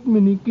thanked me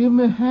and he gave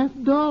me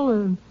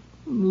 $50.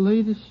 And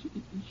later,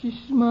 she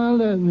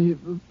smiled at me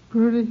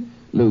pretty.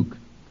 Luke,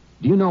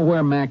 do you know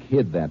where Mac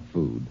hid that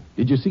food?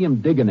 Did you see him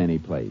digging any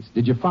place?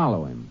 Did you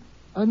follow him?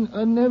 I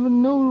never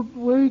knew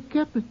where he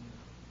kept it.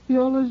 He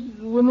always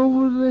went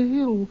over the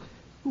hill,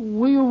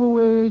 way over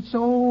where it's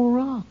all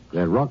rock.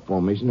 That rock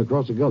formation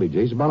across the gully,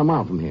 Jace, about a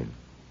mile from here.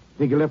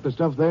 Think he left the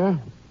stuff there?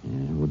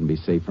 Yeah, it wouldn't be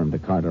safe for him to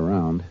cart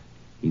around.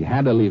 He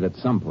had to leave it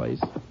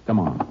someplace. Come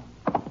on.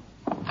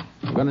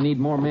 We're going to need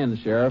more men,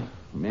 Sheriff.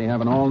 We may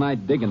have an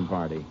all-night digging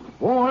party.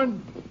 Ward!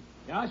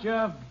 Yeah,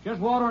 Sheriff.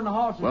 Just watering the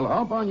horses. Well,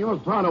 hop on yours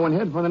pronto and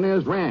head for the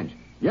nearest ranch.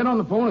 Get on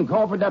the phone and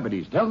call for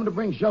deputies. Tell them to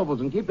bring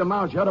shovels and keep their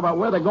mouths shut about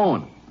where they're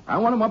going. I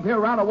want them up here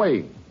right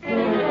away.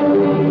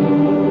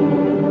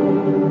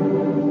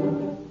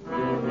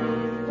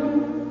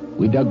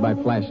 We dug by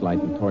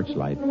flashlight and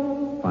torchlight.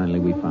 Finally,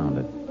 we found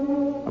it.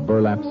 A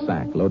burlap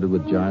sack loaded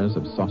with jars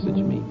of sausage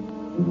meat.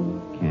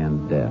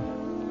 Canned death.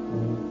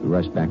 We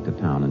rushed back to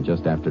town, and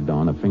just after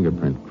dawn, a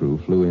fingerprint crew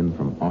flew in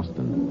from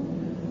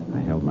Austin.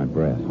 I held my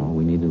breath. All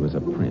we needed was a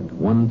print.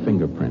 One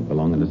fingerprint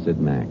belonging to Sid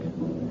Mack.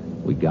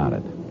 We got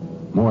it.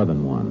 More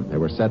than one. There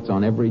were sets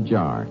on every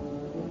jar.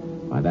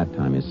 By that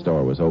time, his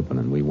store was open,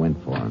 and we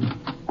went for him.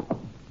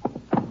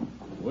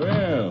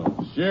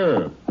 Well,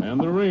 Sheriff and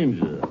the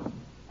Ranger.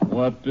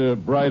 What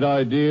bright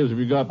ideas have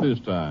you got this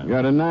time?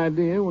 Got an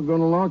idea? We're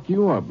going to lock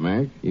you up,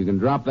 Mac. You can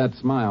drop that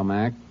smile,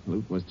 Mac.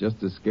 Luke was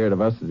just as scared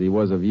of us as he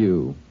was of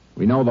you.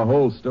 We know the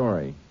whole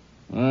story.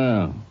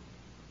 Well,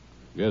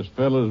 guess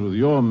fellas with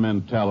your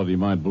mentality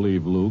might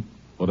believe Luke,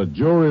 but a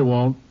jury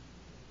won't.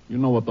 You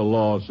know what the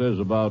law says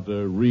about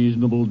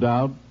reasonable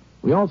doubt?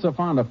 We also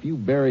found a few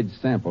buried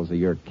samples of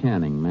your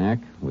canning, Mac,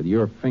 with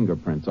your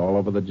fingerprints all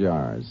over the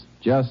jars.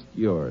 Just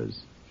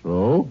yours.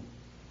 So?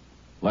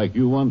 Like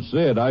you once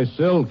said, I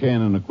sell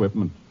canning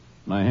equipment,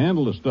 and I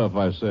handle the stuff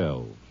I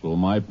sell. So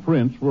my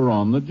prints were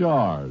on the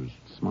jars.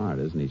 Smart,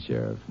 isn't he,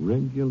 Sheriff?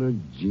 Regular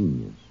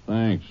genius.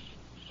 Thanks.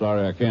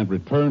 Sorry I can't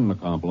return the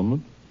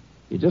compliment.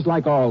 You're just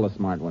like all the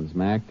smart ones,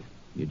 Mac.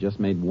 You just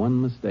made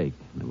one mistake,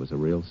 and it was a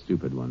real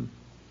stupid one.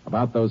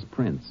 About those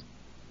prints.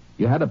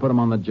 You had to put them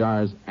on the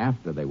jars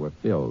after they were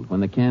filled, when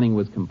the canning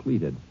was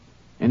completed.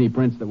 Any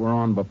prints that were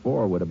on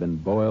before would have been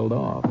boiled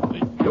off.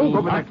 Don't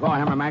go for that claw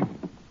hammer, Mac.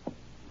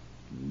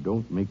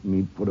 Don't make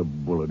me put a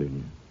bullet in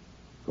you.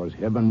 Because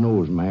heaven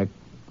knows, Mac,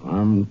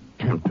 I'm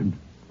tempted.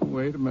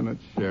 Wait a minute,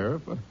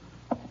 Sheriff.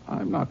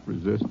 I'm not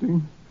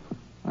resisting.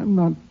 I'm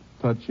not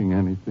touching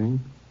anything.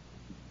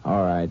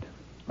 All right.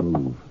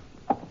 Move.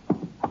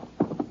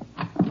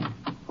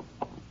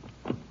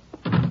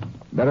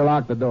 Better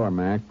lock the door,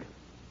 Mac.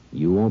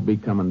 You won't be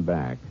coming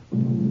back.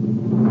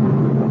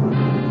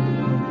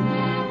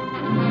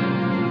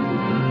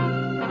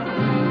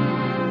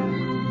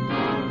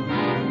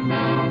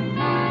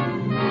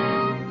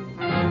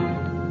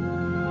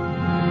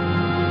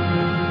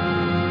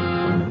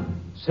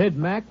 Sid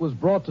Mack was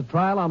brought to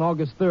trial on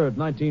August 3rd,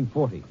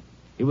 1940.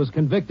 He was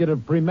convicted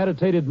of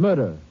premeditated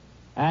murder,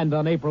 and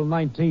on April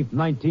 19th,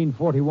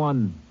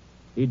 1941,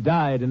 he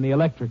died in the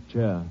electric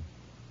chair.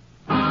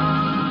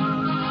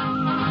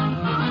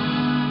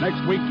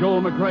 Next week,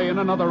 Joel McRae in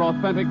another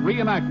authentic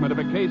reenactment of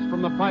a case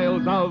from the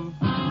files of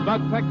the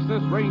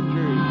Texas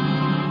Rangers.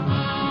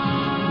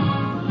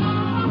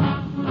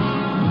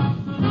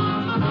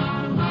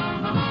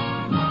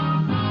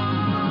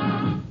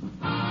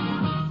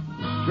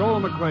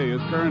 Joel McRae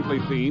is currently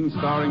seen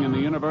starring in the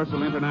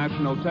Universal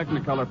International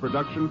Technicolor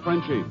production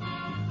Frenchie.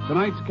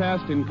 Tonight's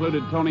cast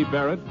included Tony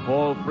Barrett,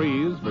 Paul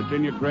Frees,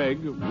 Virginia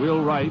Gregg,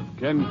 Will Wright,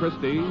 Ken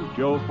Christie,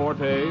 Joe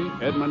Forte,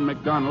 Edmund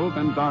McDonald,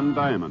 and Don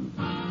Diamond.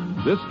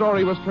 This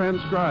story was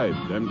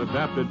transcribed and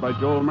adapted by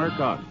Joel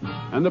Murcott,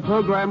 and the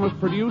program was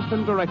produced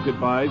and directed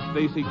by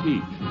Stacy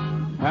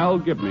Keach. Hal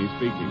Gibney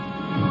speaking.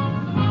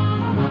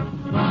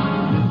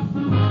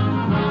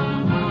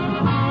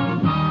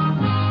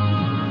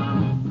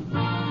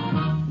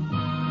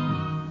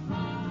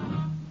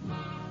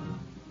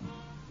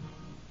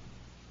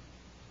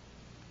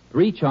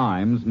 3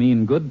 chimes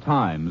mean good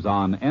times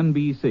on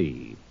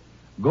NBC.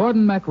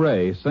 Gordon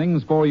MacRae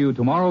sings for you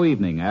tomorrow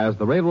evening as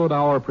the Railroad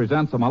Hour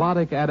presents a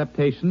melodic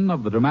adaptation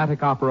of the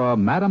dramatic opera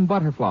Madame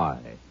Butterfly.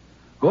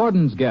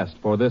 Gordon's guest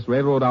for this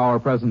Railroad Hour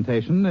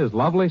presentation is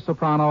lovely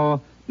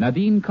soprano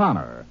Nadine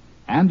Connor.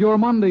 And your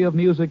Monday of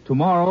Music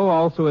tomorrow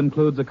also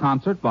includes a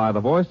concert by the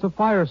voice of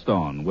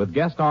Firestone with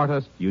guest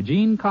artist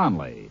Eugene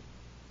Conley.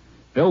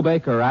 Phil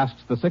Baker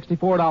asks the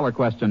 $64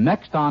 question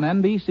next on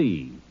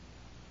NBC.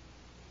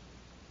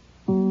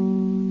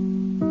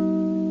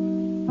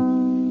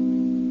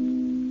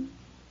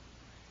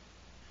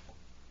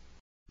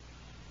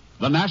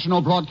 The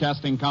National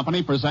Broadcasting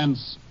Company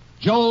presents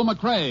Joel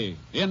McCrea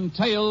in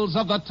Tales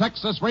of the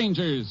Texas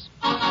Rangers.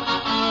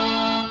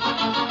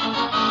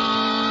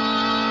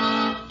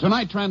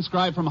 Tonight,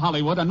 transcribed from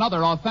Hollywood,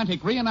 another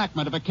authentic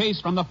reenactment of a case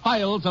from the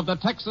files of the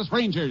Texas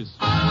Rangers.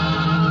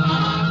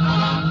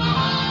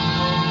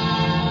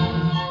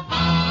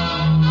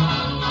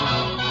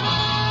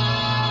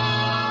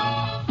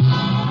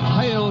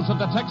 Tales of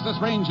the Texas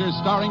Rangers,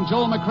 starring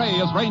Joel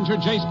McCrea as Ranger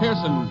Jace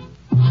Pearson.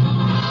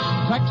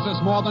 Texas,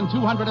 more than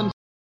 200